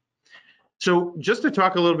way. So just to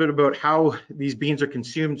talk a little bit about how these beans are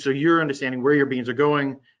consumed, so you're understanding where your beans are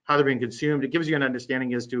going, how they're being consumed, it gives you an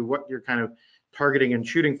understanding as to what you're kind of targeting and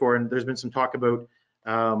shooting for. And there's been some talk about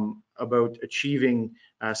achieving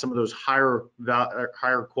some of those higher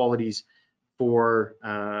qualities for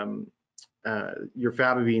your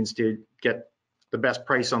faba beans to get the best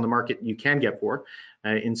price on the market you can get for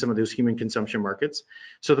in some of those human consumption markets.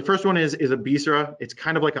 So the first one is a bisra. It's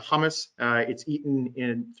kind of like a hummus. It's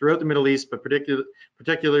eaten throughout the Middle East, but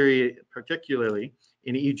particularly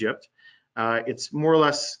in Egypt. It's more or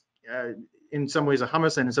less in some ways a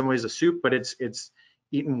hummus and in some ways a soup, but it's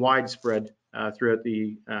eaten widespread throughout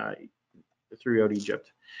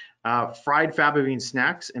Egypt. Fried faba bean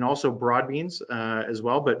snacks and also broad beans as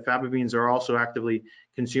well, but faba beans are also actively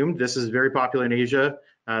consumed. This is very popular in Asia,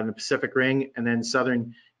 the Pacific Ring, and then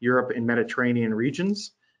Southern Europe and Mediterranean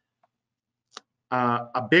regions.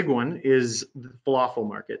 A big one is the falafel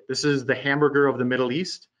market. This is the hamburger of the Middle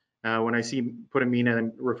East. When I put a mean,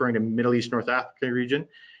 I'm referring to Middle East, North Africa region.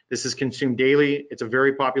 This is consumed daily. It's a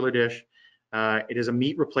very popular dish. It is a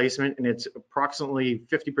meat replacement, and it's approximately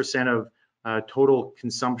 50% of total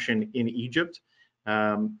consumption in Egypt,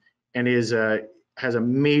 and has a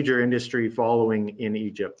major industry following in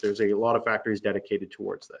Egypt. There's a lot of factories dedicated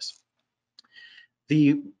towards this.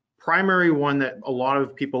 The primary one that a lot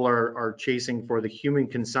of people are chasing for the human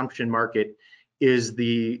consumption market is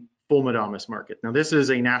the full medamis market. Now, this is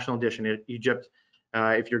a national dish in Egypt.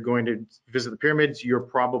 If you're going to visit the pyramids, you're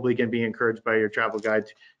probably going to be encouraged by your travel guide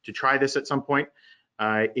to try this at some point.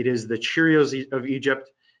 It is the Cheerios of Egypt,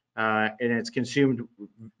 and it's consumed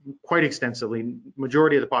quite extensively.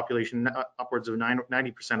 Majority of the population, upwards of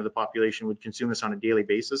 90% of the population, would consume this on a daily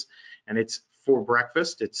basis, and it's for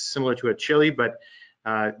breakfast. It's similar to a chili, but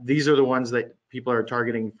these are the ones that people are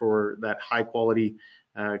targeting for that high quality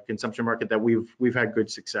consumption market that we've had good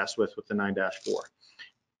success with the 9-4.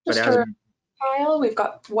 But Kyle, we've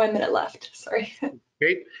got 1 minute left. Sorry.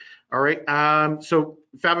 Okay. All right. So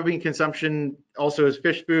faba bean consumption also is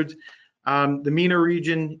fish foods. The MENA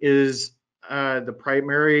region is the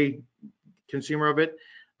primary consumer of it.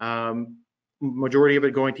 Majority of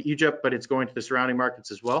it going to Egypt, but it's going to the surrounding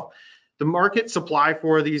markets as well. The market supply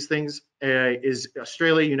for these things is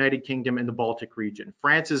Australia, United Kingdom, and the Baltic region.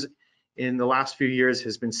 France is, in the last few years,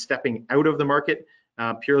 has been stepping out of the market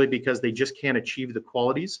purely because they just can't achieve the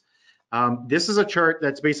qualities. This is a chart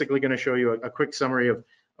that's basically going to show you a quick summary of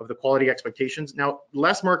the quality expectations. Now,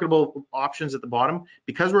 less marketable options at the bottom.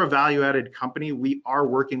 Because we're a value-added company, we are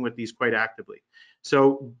working with these quite actively.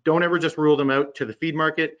 So don't ever just rule them out to the feed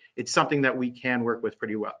market. It's something that we can work with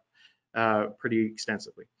pretty well, pretty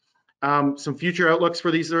extensively. Some future outlooks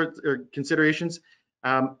for these are considerations.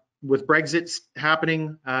 With Brexit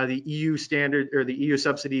happening, the EU standard or the EU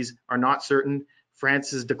subsidies are not certain.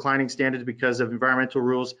 France is declining standards because of environmental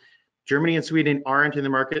rules. Germany and Sweden aren't in the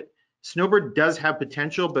market. Snowbird does have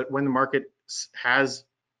potential, but when the market has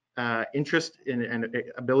interest and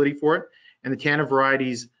ability for it, and the Tanner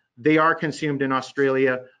varieties, they are consumed in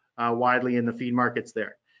Australia widely in the feed markets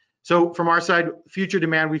there. So from our side, future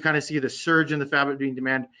demand, we kind of see the surge in the faba bean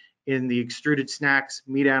demand in the extruded snacks,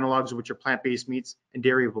 meat analogs, which are plant-based meats, and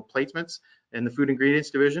dairy replacements in the food ingredients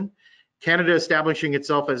division. Canada establishing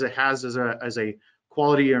itself as it has as a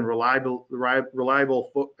quality and reliable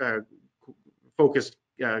focused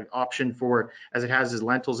option for, as it has as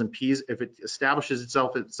lentils and peas. If it establishes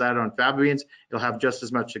itself as that on faba beans, it'll have just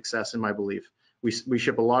as much success in my belief. We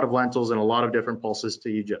ship a lot of lentils and a lot of different pulses to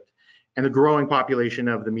Egypt. And the growing population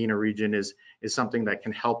of the MENA region is something that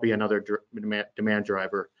can help be another demand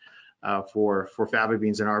driver for faba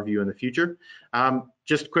beans in our view in the future.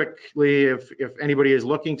 Just quickly, if anybody is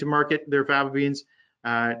looking to market their faba beans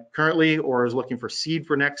currently, or is looking for seed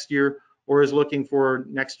for next year, or is looking for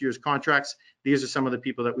next year's contracts, these are some of the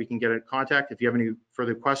people that we can get in contact. If you have any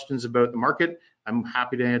further questions about the market, I'm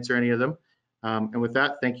happy to answer any of them. And with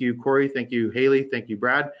that, thank you, Corey, thank you, Hailey, thank you,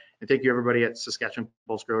 Brad, and thank you everybody at Saskatchewan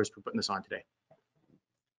Pulse Growers for putting this on today.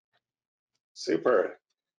 Super.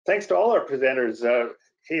 Thanks to all our presenters,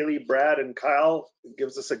 Hailey, Brad, and Kyle. It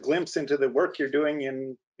gives us a glimpse into the work you're doing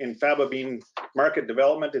in faba bean market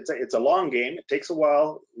development. It's a long game. It takes a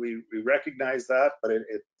while. We recognize that, but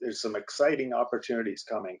there's some exciting opportunities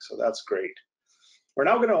coming, so that's great. We're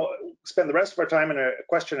now going to spend the rest of our time in a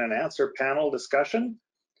question and answer panel discussion.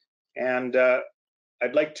 And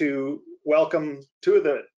I'd like to welcome two of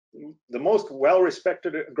the most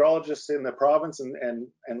well-respected agrologists in the province and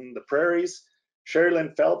the prairies.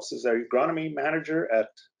 Sherilyn Phelps is our agronomy manager at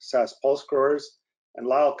Sask Pulse Growers, and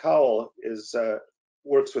Lyle Cowell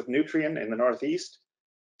works with Nutrien in the Northeast.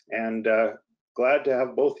 And glad to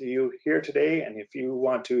have both of you here today. And if you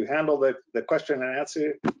want to handle the question and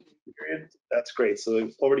answer period, that's great. So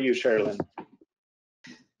over to you, Sherilyn.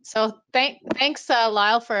 So thanks,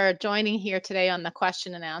 Lyle, for joining here today on the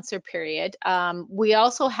question and answer period. We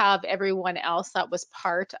also have everyone else that was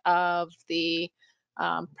part of the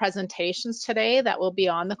presentations today that will be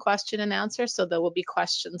on the question and answer. So there will be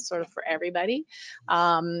questions sort of for everybody.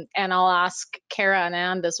 And I'll ask Kara and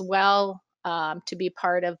Annand as well to be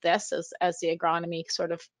part of this as the agronomy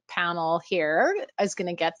sort of panel here is going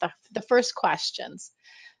to get the first questions.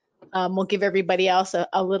 We'll give everybody else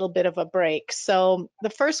a little bit of a break. So the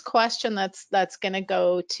first question that's going to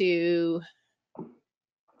go to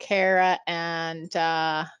Kara and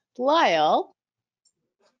Lyle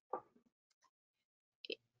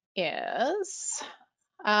is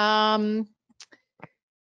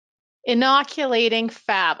inoculating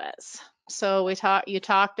Favas. So you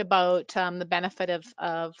talked about the benefit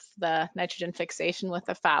of the nitrogen fixation with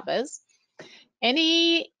the Favas.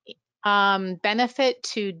 Any benefit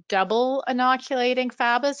to double inoculating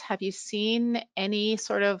Favas? Have you seen any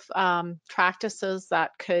sort of practices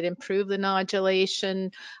that could improve the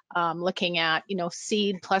nodulation looking at,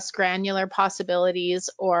 seed plus granular possibilities,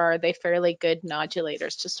 or are they fairly good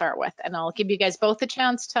nodulators to start with? And I'll give you guys both a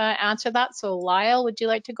chance to answer that. So Lyle, would you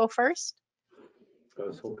like to go first? I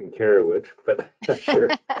was hoping Kara would, but sure.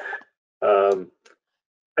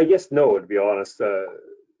 I guess no, to be honest.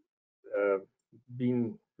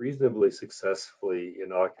 Being reasonably successfully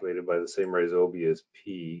inoculated by the same rhizobia as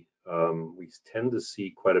pea, we tend to see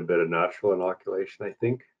quite a bit of natural inoculation, I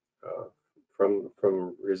think,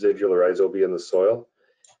 from residual rhizobia in the soil.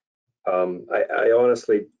 I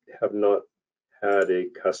honestly have not had a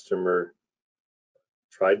customer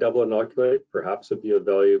try double inoculate. Perhaps it'd be of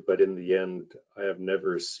value, but in the end, I have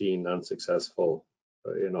never seen unsuccessful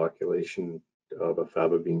inoculation of a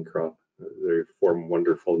faba bean crop. They form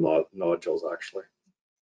wonderful nodules, actually.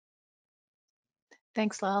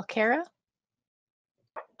 Thanks, Lyle. Kara?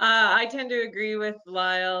 I tend to agree with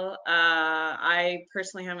Lyle. I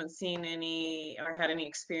personally haven't seen any or had any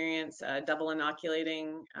experience double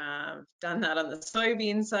inoculating. Done that on the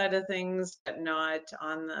soybean side of things, but not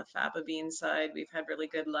on the faba bean side. We've had really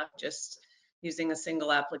good luck just using a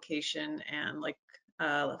single application, and like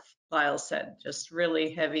Lyle said, just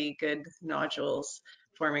really heavy, good nodules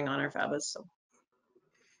forming on our fabas. So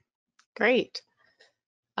Great.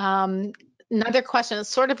 Another question that's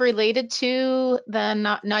sort of related to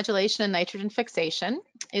the nodulation and nitrogen fixation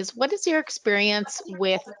is, what is your experience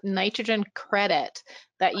with nitrogen credit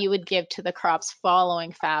that you would give to the crops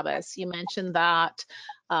following fabas? You mentioned that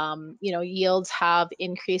yields have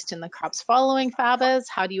increased in the crops following fabas.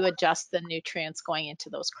 How do you adjust the nutrients going into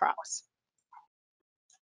those crops?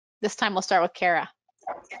 This time we'll start with Kara.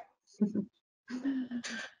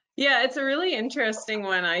 Yeah, it's a really interesting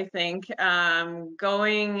one, I think.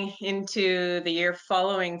 Going into the year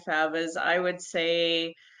following fabas, I would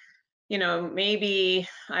say, maybe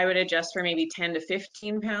I would adjust for maybe 10 to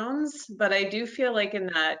 15 pounds, but I do feel like in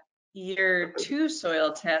that year 2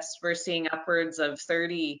 soil test, we're seeing upwards of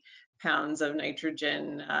 30 pounds of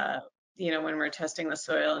nitrogen, when we're testing the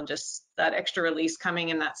soil, and just that extra release coming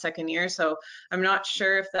in that second year. So I'm not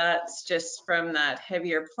sure if that's just from that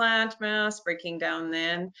heavier plant mass breaking down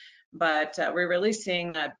then, but we're really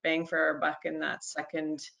seeing that bang for our buck in that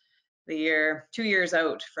the year 2 years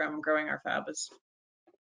out from growing our fabas.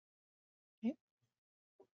 Okay.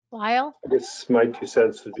 Lyle? I guess my 2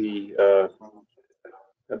 cents would be a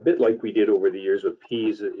bit like we did over the years with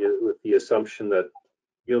peas, with the assumption that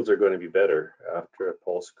yields are going to be better after a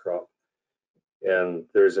pulse crop. And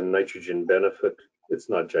there's a nitrogen benefit. It's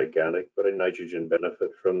not gigantic, but a nitrogen benefit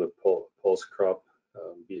from the pulse crop,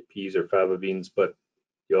 be it peas or faba beans. But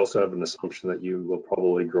you also have an assumption that you will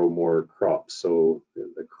probably grow more crops, so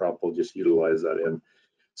the crop will just utilize that in.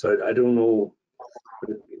 So I don't know.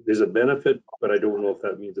 There's a benefit, but I don't know if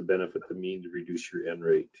that means a benefit to mean to reduce your N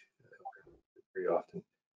rate very often.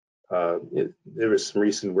 There was some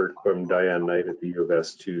recent work from Diane Knight at the U of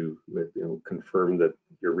S too, that confirmed that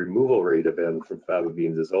your removal rate of N from faba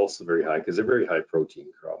beans is also very high, because they're very high protein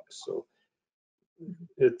crops. So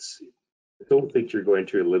I don't think you're going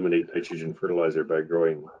to eliminate nitrogen fertilizer by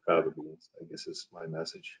growing faba beans, I guess is my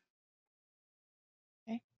message.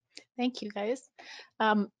 Okay, thank you guys.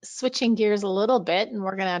 Switching gears a little bit, and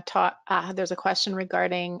we're going to talk, there's a question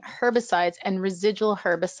regarding herbicides and residual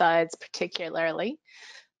herbicides particularly.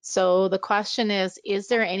 So the question is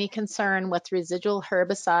there any concern with residual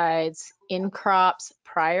herbicides in crops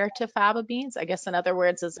prior to faba beans? I guess in other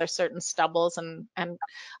words, is there certain stubbles and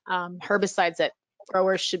herbicides that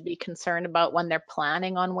growers should be concerned about when they're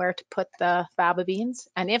planning on where to put the faba beans?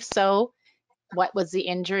 And if so, what was the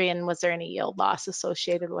injury and was there any yield loss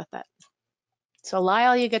associated with it? So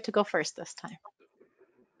Lyle, you get to go first this time.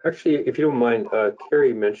 Actually, if you don't mind,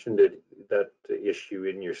 Carrie mentioned that issue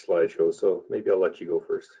in your slideshow, so maybe I'll let you go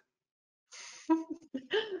first.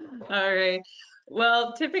 All right.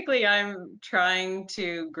 Well, typically I'm trying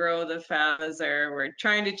to grow the fabas, or we're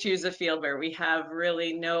trying to choose a field where we have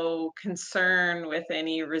really no concern with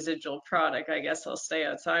any residual product. I guess I'll stay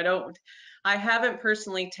out. So I haven't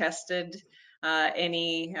personally tested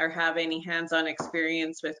any or have any hands-on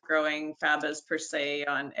experience with growing fabas per se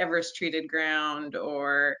on Everest treated ground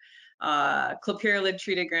or clopyralid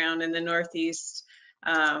treated ground in the Northeast.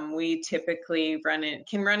 We typically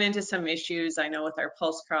can run into some issues, I know, with our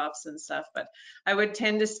pulse crops and stuff, but I would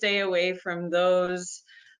tend to stay away from those.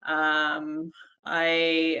 Once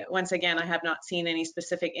again, I have not seen any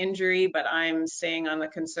specific injury, but I'm staying on the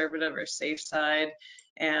conservative or safe side,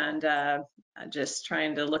 and just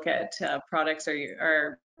trying to look at products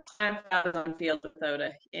or plant fabas on field without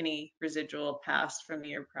any residual past from the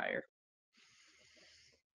year prior.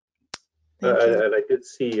 And I did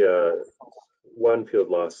see one field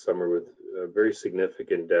last summer with very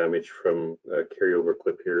significant damage from carryover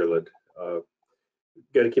clip hirulid.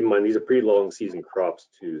 Got to keep in mind these are pretty long season crops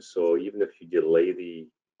too, so even if you delay the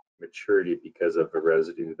maturity because of a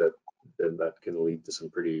residue, then that can lead to some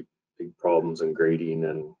pretty big problems in grading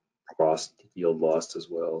and yield loss as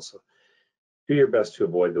well. So do your best to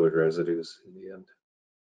avoid those residues in the end.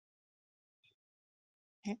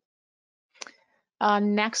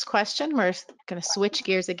 Next question, we're going to switch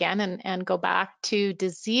gears again and go back to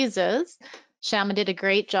diseases. Syama did a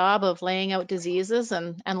great job of laying out diseases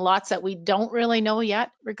and lots that we don't really know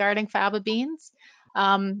yet regarding faba beans.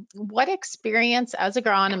 What experience as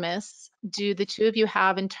agronomists do the two of you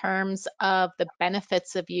have in terms of the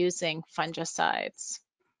benefits of using fungicides?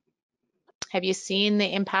 Have you seen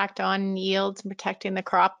the impact on yields and protecting the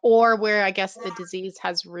crop, or where I guess the disease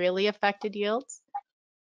has really affected yields?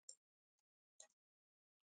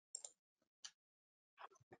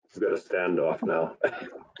 We've got a standoff now.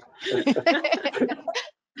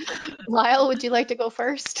 Lyle, would you like to go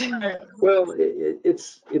first? Well,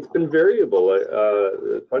 it's been variable.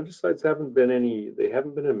 Fungicides haven't been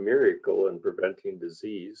a miracle in preventing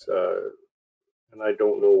disease, and I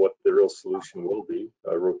don't know what the real solution will be.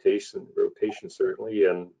 Rotation certainly,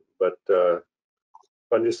 but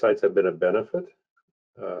fungicides have been a benefit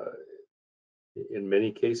in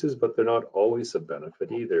many cases, but they're not always a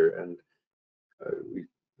benefit either. And we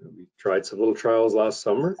tried some little trials last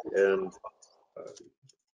summer, and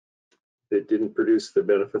it didn't produce the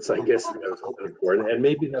benefits I guess I was hoping for. And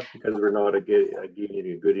maybe that's because we're not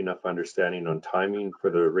gaining a good enough understanding on timing for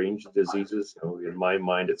the range of diseases. You know, in my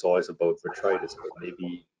mind, it's always about botrytis, but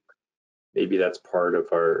maybe that's part of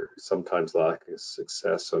our sometimes lack of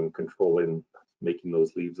success on controlling, making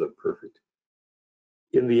those leaves look perfect.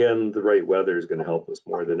 In the end, the right weather is going to help us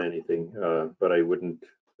more than anything, but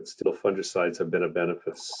still fungicides have been a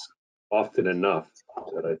benefit often enough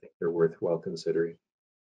that I think they're worthwhile considering.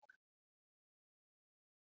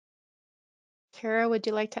 Kara, would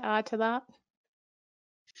you like to add to that?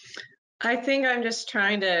 I think I'm just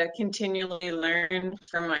trying to continually learn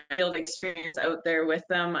from my field experience out there with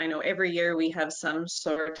them. I know every year we have some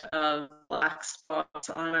sort of black spots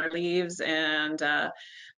on our leaves, and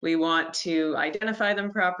we want to identify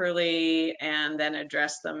them properly and then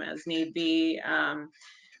address them as need be.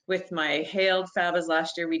 With my hailed fabas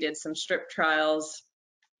last year, we did some strip trials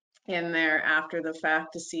in there after the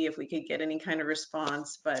fact to see if we could get any kind of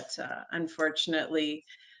response, but unfortunately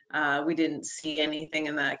we didn't see anything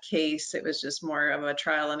in that case. It was just more of a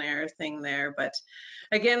trial and error thing there. But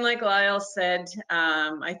again, like Lyle said,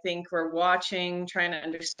 I think we're watching, trying to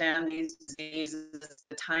understand these diseases,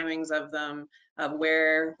 the timings of them,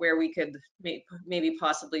 where we could maybe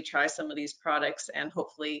possibly try some of these products and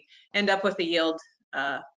hopefully end up with a yield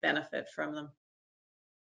benefit from them.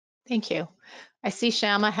 Thank you. I see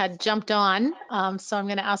Syama had jumped on, so I'm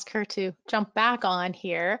going to ask her to jump back on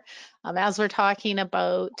here. As we're talking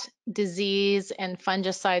about disease and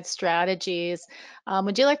fungicide strategies,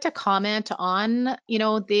 would you like to comment on,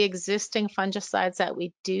 the existing fungicides that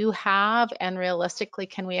we do have, and realistically,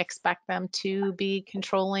 can we expect them to be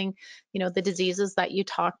controlling, the diseases that you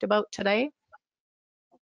talked about today?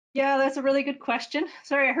 Yeah, that's a really good question.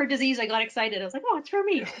 Sorry, I heard disease, I got excited. I was like, oh, it's for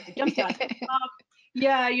me. I jumped on.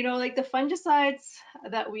 Yeah, like the fungicides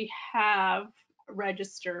that we have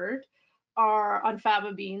registered on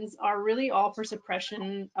faba beans are really all for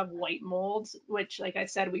suppression of white mold, which, like I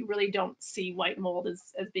said, we really don't see white mold as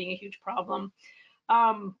being a huge problem.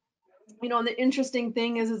 And the interesting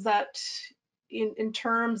thing is that in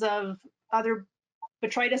terms of other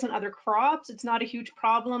botrytis and other crops, it's not a huge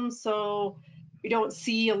problem. So we don't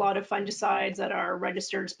see a lot of fungicides that are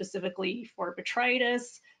registered specifically for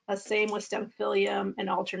botrytis. Same with Stemphylium and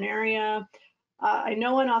Alternaria. I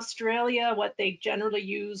know in Australia, what they generally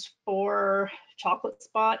use for chocolate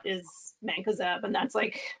spot is mancozeb, and that's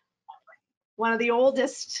like one of the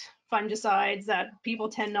oldest fungicides that people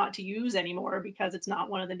tend not to use anymore because it's not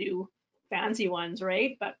one of the new fancy ones,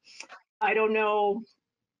 right? But I don't know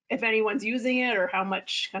if anyone's using it or how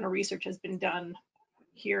much kind of research has been done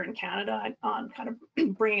here in Canada on kind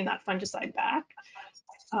of bringing that fungicide back.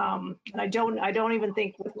 And I don't even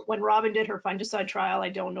think when Robin did her fungicide trial, I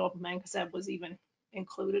don't know if mancozeb was even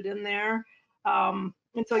included in there. And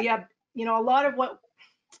so, yeah, a lot of what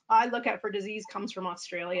I look at for disease comes from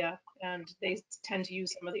Australia, and they tend to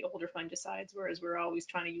use some of the older fungicides, whereas we're always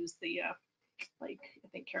trying to use the, like I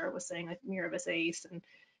think Kara was saying, like Miravis Ace and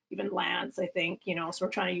even Lance, I think, so we're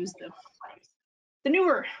trying to use the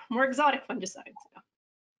newer, more exotic fungicides. Yeah.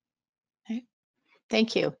 Okay.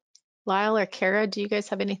 Thank you. Lyle or Kara, do you guys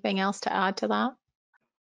have anything else to add to that?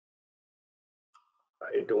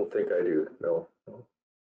 I don't think I do, no.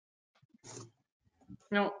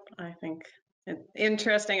 No, I think it's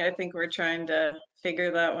interesting. I think we're trying to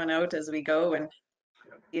figure that one out as we go and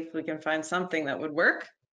see if we can find something that would work.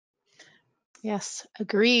 Yes,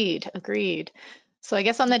 agreed, agreed. So I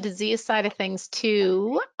guess on the disease side of things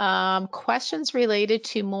too, questions related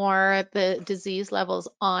to more the disease levels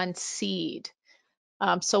on seed.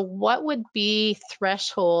 So what would be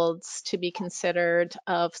thresholds to be considered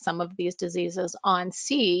of some of these diseases on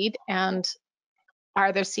seed, and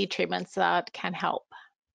are there seed treatments that can help?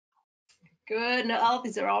 Good. No,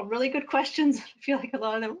 these are all really good questions. I feel like a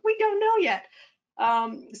lot of them we don't know yet.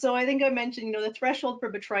 So I think I mentioned, the threshold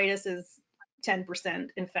for botrytis is 10%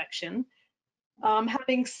 infection.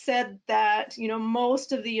 Having said that,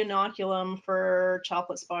 most of the inoculum for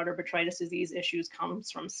chocolate spot or botrytis disease issues comes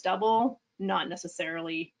from stubble, not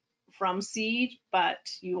necessarily from seed, but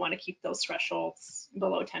you want to keep those thresholds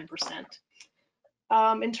below 10%.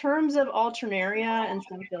 In terms of alternaria and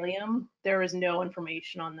staphylium, there is no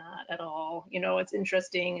information on that at all. It's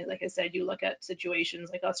interesting, like I said, you look at situations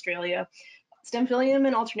like Australia, staphylium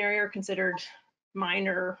and alternaria are considered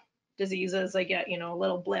minor diseases. They get, a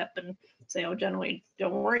little blip and say, oh, generally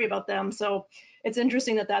don't worry about them. So it's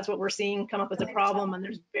interesting that that's what we're seeing come up as a problem, and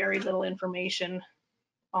there's very little information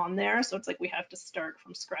on there. So it's like we have to start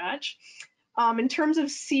from scratch. In terms of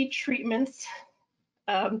seed treatments,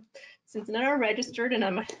 since none are registered and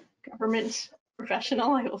I'm a government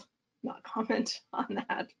professional, I will not comment on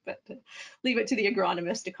that, but leave it to the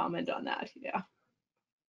agronomist to comment on that. Yeah.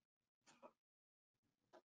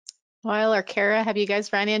 Lyle or Kara, have you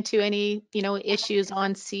guys run into any, issues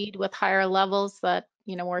on seed with higher levels that,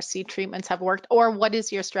 where seed treatments have worked? Or what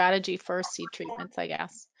is your strategy for seed treatments, I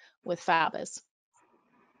guess, with Fabas?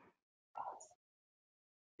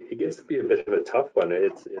 It gets to be a bit of a tough one.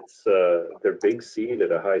 They're big seed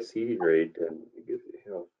at a high seeding rate, and it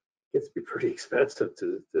gets to be pretty expensive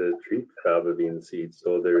to treat fava bean seed.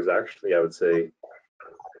 So there's actually, I would say,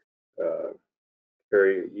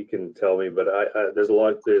 Harry, you can tell me, but there's a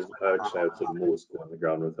lot. There's actually, I would say, most go on the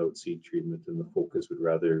ground without seed treatment, and the focus would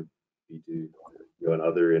rather be to on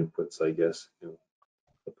other inputs, I guess.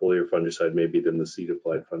 The foliar fungicide maybe than the seed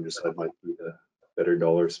applied fungicide might be the better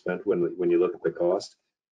dollar spent when you look at the cost.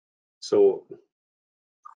 So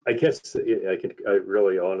I guess I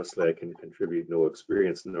really honestly I can contribute no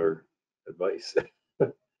experience nor advice.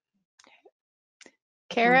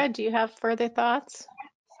 Kara, do you have further thoughts?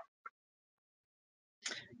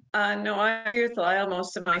 No, I agree with Lyle.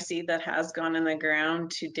 Most of my seed that has gone in the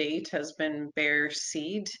ground to date has been bare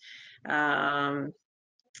seed.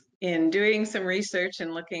 In doing some research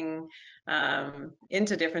and looking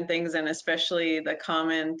into different things, and especially the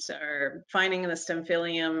comment or finding the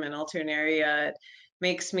staphylium and alternaria, it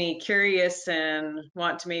makes me curious and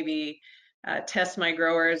want to maybe test my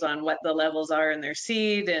growers on what the levels are in their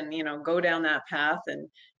seed, and go down that path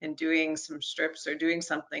and doing some strips or doing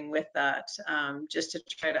something with that, just to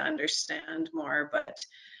try to understand more.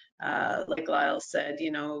 But like Lyle said,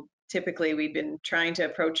 typically we've been trying to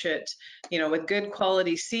approach it, with good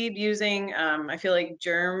quality seed using. I feel like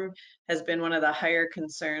germ has been one of the higher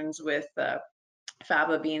concerns with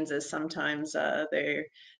fava beans, is sometimes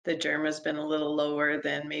the germ has been a little lower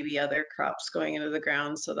than maybe other crops going into the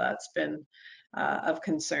ground. So that's been of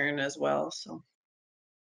concern as well. So.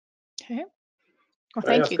 Okay. Well,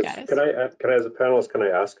 thank you, guys. Can I, as a panelist, can I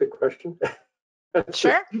ask a question?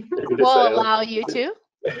 Sure. We'll allow you to.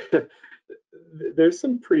 There's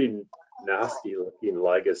some pretty nasty looking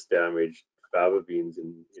lygus damaged fava beans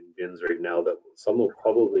in bins right now that some will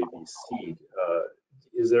probably be seed.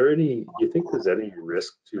 Do you think there's any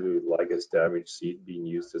risk to lygus damaged seed being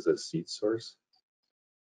used as a seed source?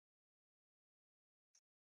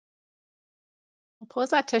 I'll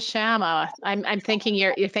pose that to Syama. I'm thinking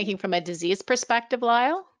you're thinking from a disease perspective,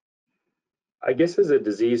 Lyle? I guess as a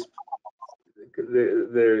disease,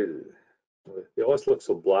 they always look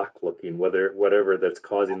so black looking, whatever that's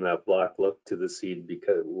causing that black look to the seed,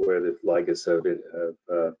 because where the lygus have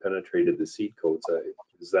penetrated the seed coats.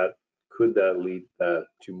 Could that lead that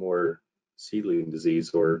to more seedling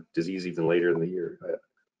disease or disease even later in the year?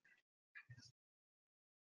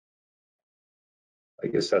 I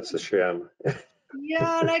guess that's a sham.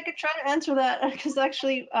 Yeah, and I could try to answer that, because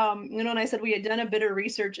actually, and I said we had done a bit of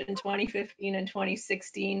research in 2015 and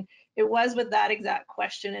 2016. It was with that exact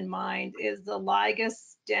question in mind: is the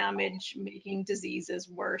lygus damage making diseases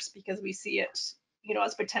worse? Because we see it,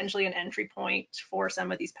 as potentially an entry point for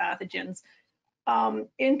some of these pathogens.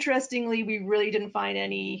 Interestingly, we really didn't find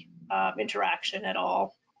any interaction at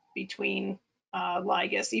all between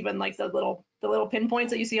lygus, even like the little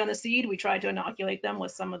pinpoints that you see on the seed. We tried to inoculate them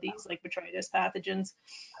with some of these like botrytis pathogens,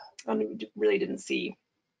 and we really didn't see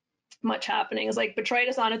much happening. It's like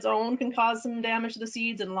botrytis on its own can cause some damage to the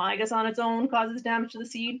seeds, and ligas on its own causes damage to the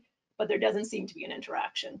seed, but there doesn't seem to be an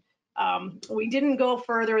interaction. We didn't go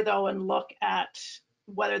further though and look at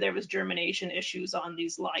whether there was germination issues on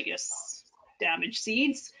these ligas damaged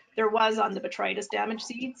seeds. There was on the botrytis damaged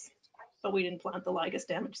seeds, but we didn't plant the ligas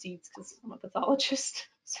damaged seeds because I'm a pathologist.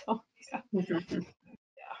 So yeah.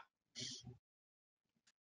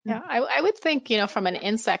 Yeah, I would think, from an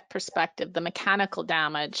insect perspective, the mechanical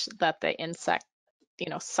damage that the insect,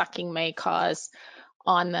 sucking may cause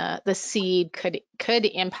on the seed could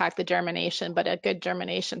impact the germination, but a good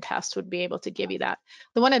germination test would be able to give you that.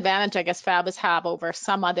 The one advantage I guess Fabas have over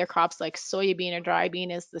some other crops like soybean or dry bean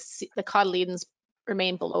is the cotyledons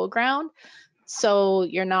remain below ground, so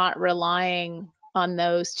you're not relying on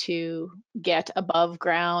those to get above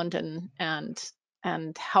ground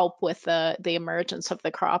and help with the emergence of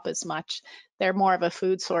the crop as much. They're more of a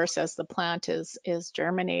food source as the plant is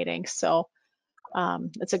germinating. So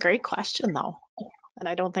it's a great question though. And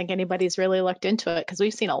I don't think anybody's really looked into it because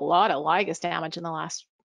we've seen a lot of ligas damage in the last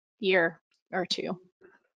year or two.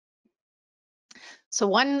 So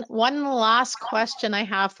one last question I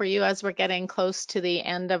have for you as we're getting close to the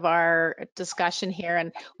end of our discussion here,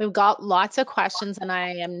 and we've got lots of questions and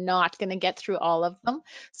I am not going to get through all of them.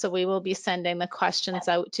 So we will be sending the questions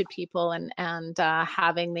out to people and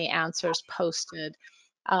having the answers posted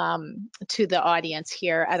to the audience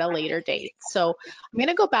here at a later date. So I'm going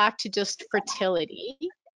to go back to just fertility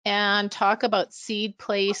and talk about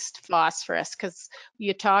seed-placed phosphorus, because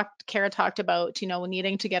Kara talked about,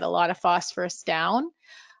 needing to get a lot of phosphorus down.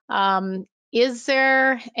 Is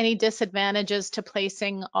there any disadvantages to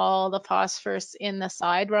placing all the phosphorus in the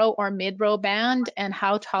side row or mid-row band, and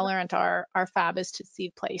how tolerant are Fabas to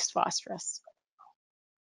seed-placed phosphorus?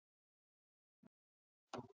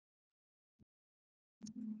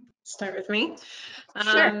 Start with me.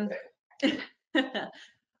 Sure.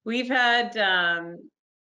 We've had,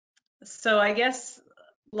 so I guess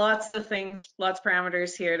lots of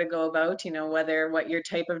parameters here to go about, what your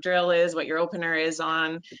type of drill is, what your opener is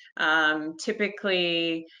on.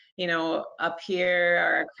 Typically, up here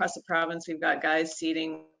or across the province, we've got guys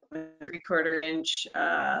seeding with 3/4 inch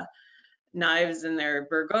knives in their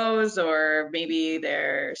Burgos, or maybe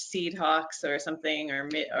their Seed Hawks or something, or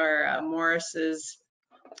Morris's,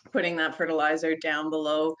 putting that fertilizer down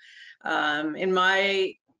below. In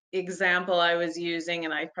my example I was using,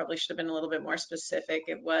 and I probably should have been a little bit more specific,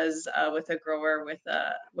 it was with a grower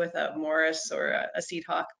with a Morris or a Seed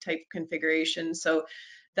Hawk type configuration, so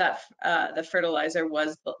that the fertilizer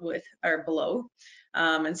was with or below.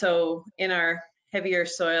 And so in our heavier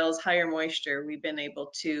soils, higher moisture, we've been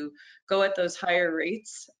able to go at those higher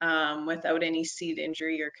rates without any seed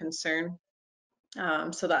injury or concern.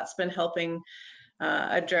 So that's been helping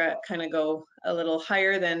kind of go a little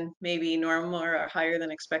higher than maybe normal or higher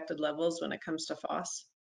than expected levels when it comes to phos.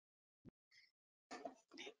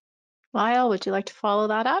 Lyle, would you like to follow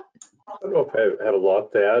that up? I don't know if I have a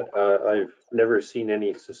lot to add. I've never seen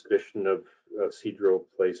any suspicion of seed row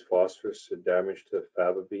placed phosphorus damage to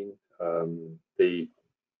faba bean. I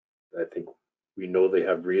think we know they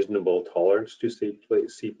have reasonable tolerance to seed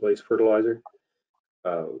placed fertilizer.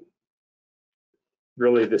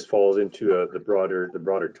 Really, this falls into the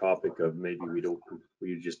broader topic of maybe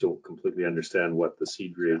we just don't completely understand what the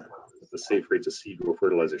safe rates of seed row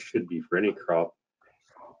fertilizer should be for any crop.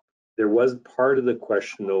 There was part of the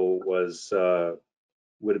question though was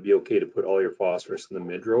would it be okay to put all your phosphorus in the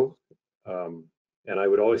mid row? And I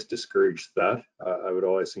would always discourage that. I would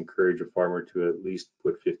always encourage a farmer to at least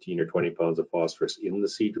put 15 or 20 pounds of phosphorus in the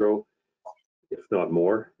seed row, if not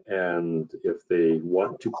more. And if they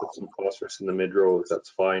want to put some phosphorus in the mid row, that's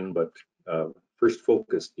fine. But first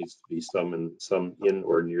focus needs to be some in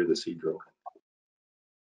or near the seed row.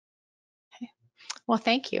 Okay. Well,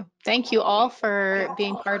 thank you. Thank you all for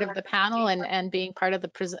being part of the panel and being part of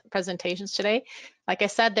the presentations today. Like I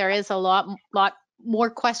said, there is a lot more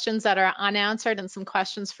questions that are unanswered and some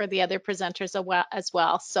questions for the other presenters as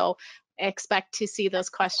well. So expect to see those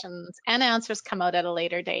questions and answers come out at a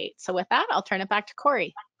later date. So with that, I'll turn it back to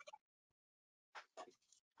Corey.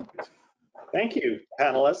 Thank you,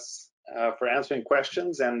 panelists, for answering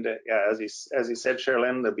questions. And as you said,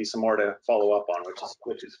 Sherilyn, there'll be some more to follow up on,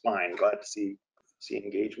 which is fine. Glad to see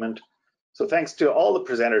engagement. So thanks to all the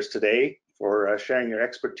presenters today for sharing your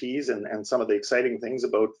expertise and some of the exciting things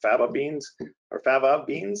about Faba beans or Fava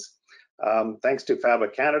beans. Thanks to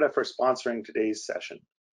Faba Canada for sponsoring today's session.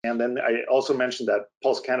 And then I also mentioned that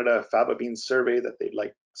Pulse Canada Faba Beans survey that they'd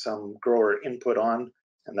like some grower input on,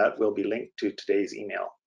 and that will be linked to today's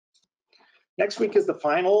email. Next week is the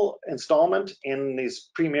final installment in these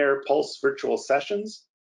Premier Pulse virtual sessions.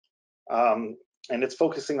 and it's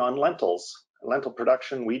focusing on lentils, lentil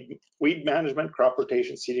production, weed management, crop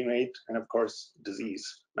rotation, seeding rate, and of course, disease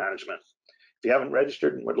management. If you haven't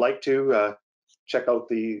registered and would like to, check out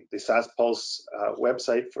the SAS Pulse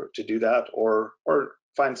website to do that, or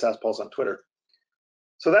find SAS Pulse on Twitter.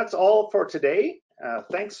 So that's all for today.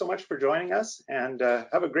 Thanks so much for joining us, and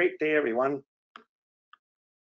have a great day, everyone.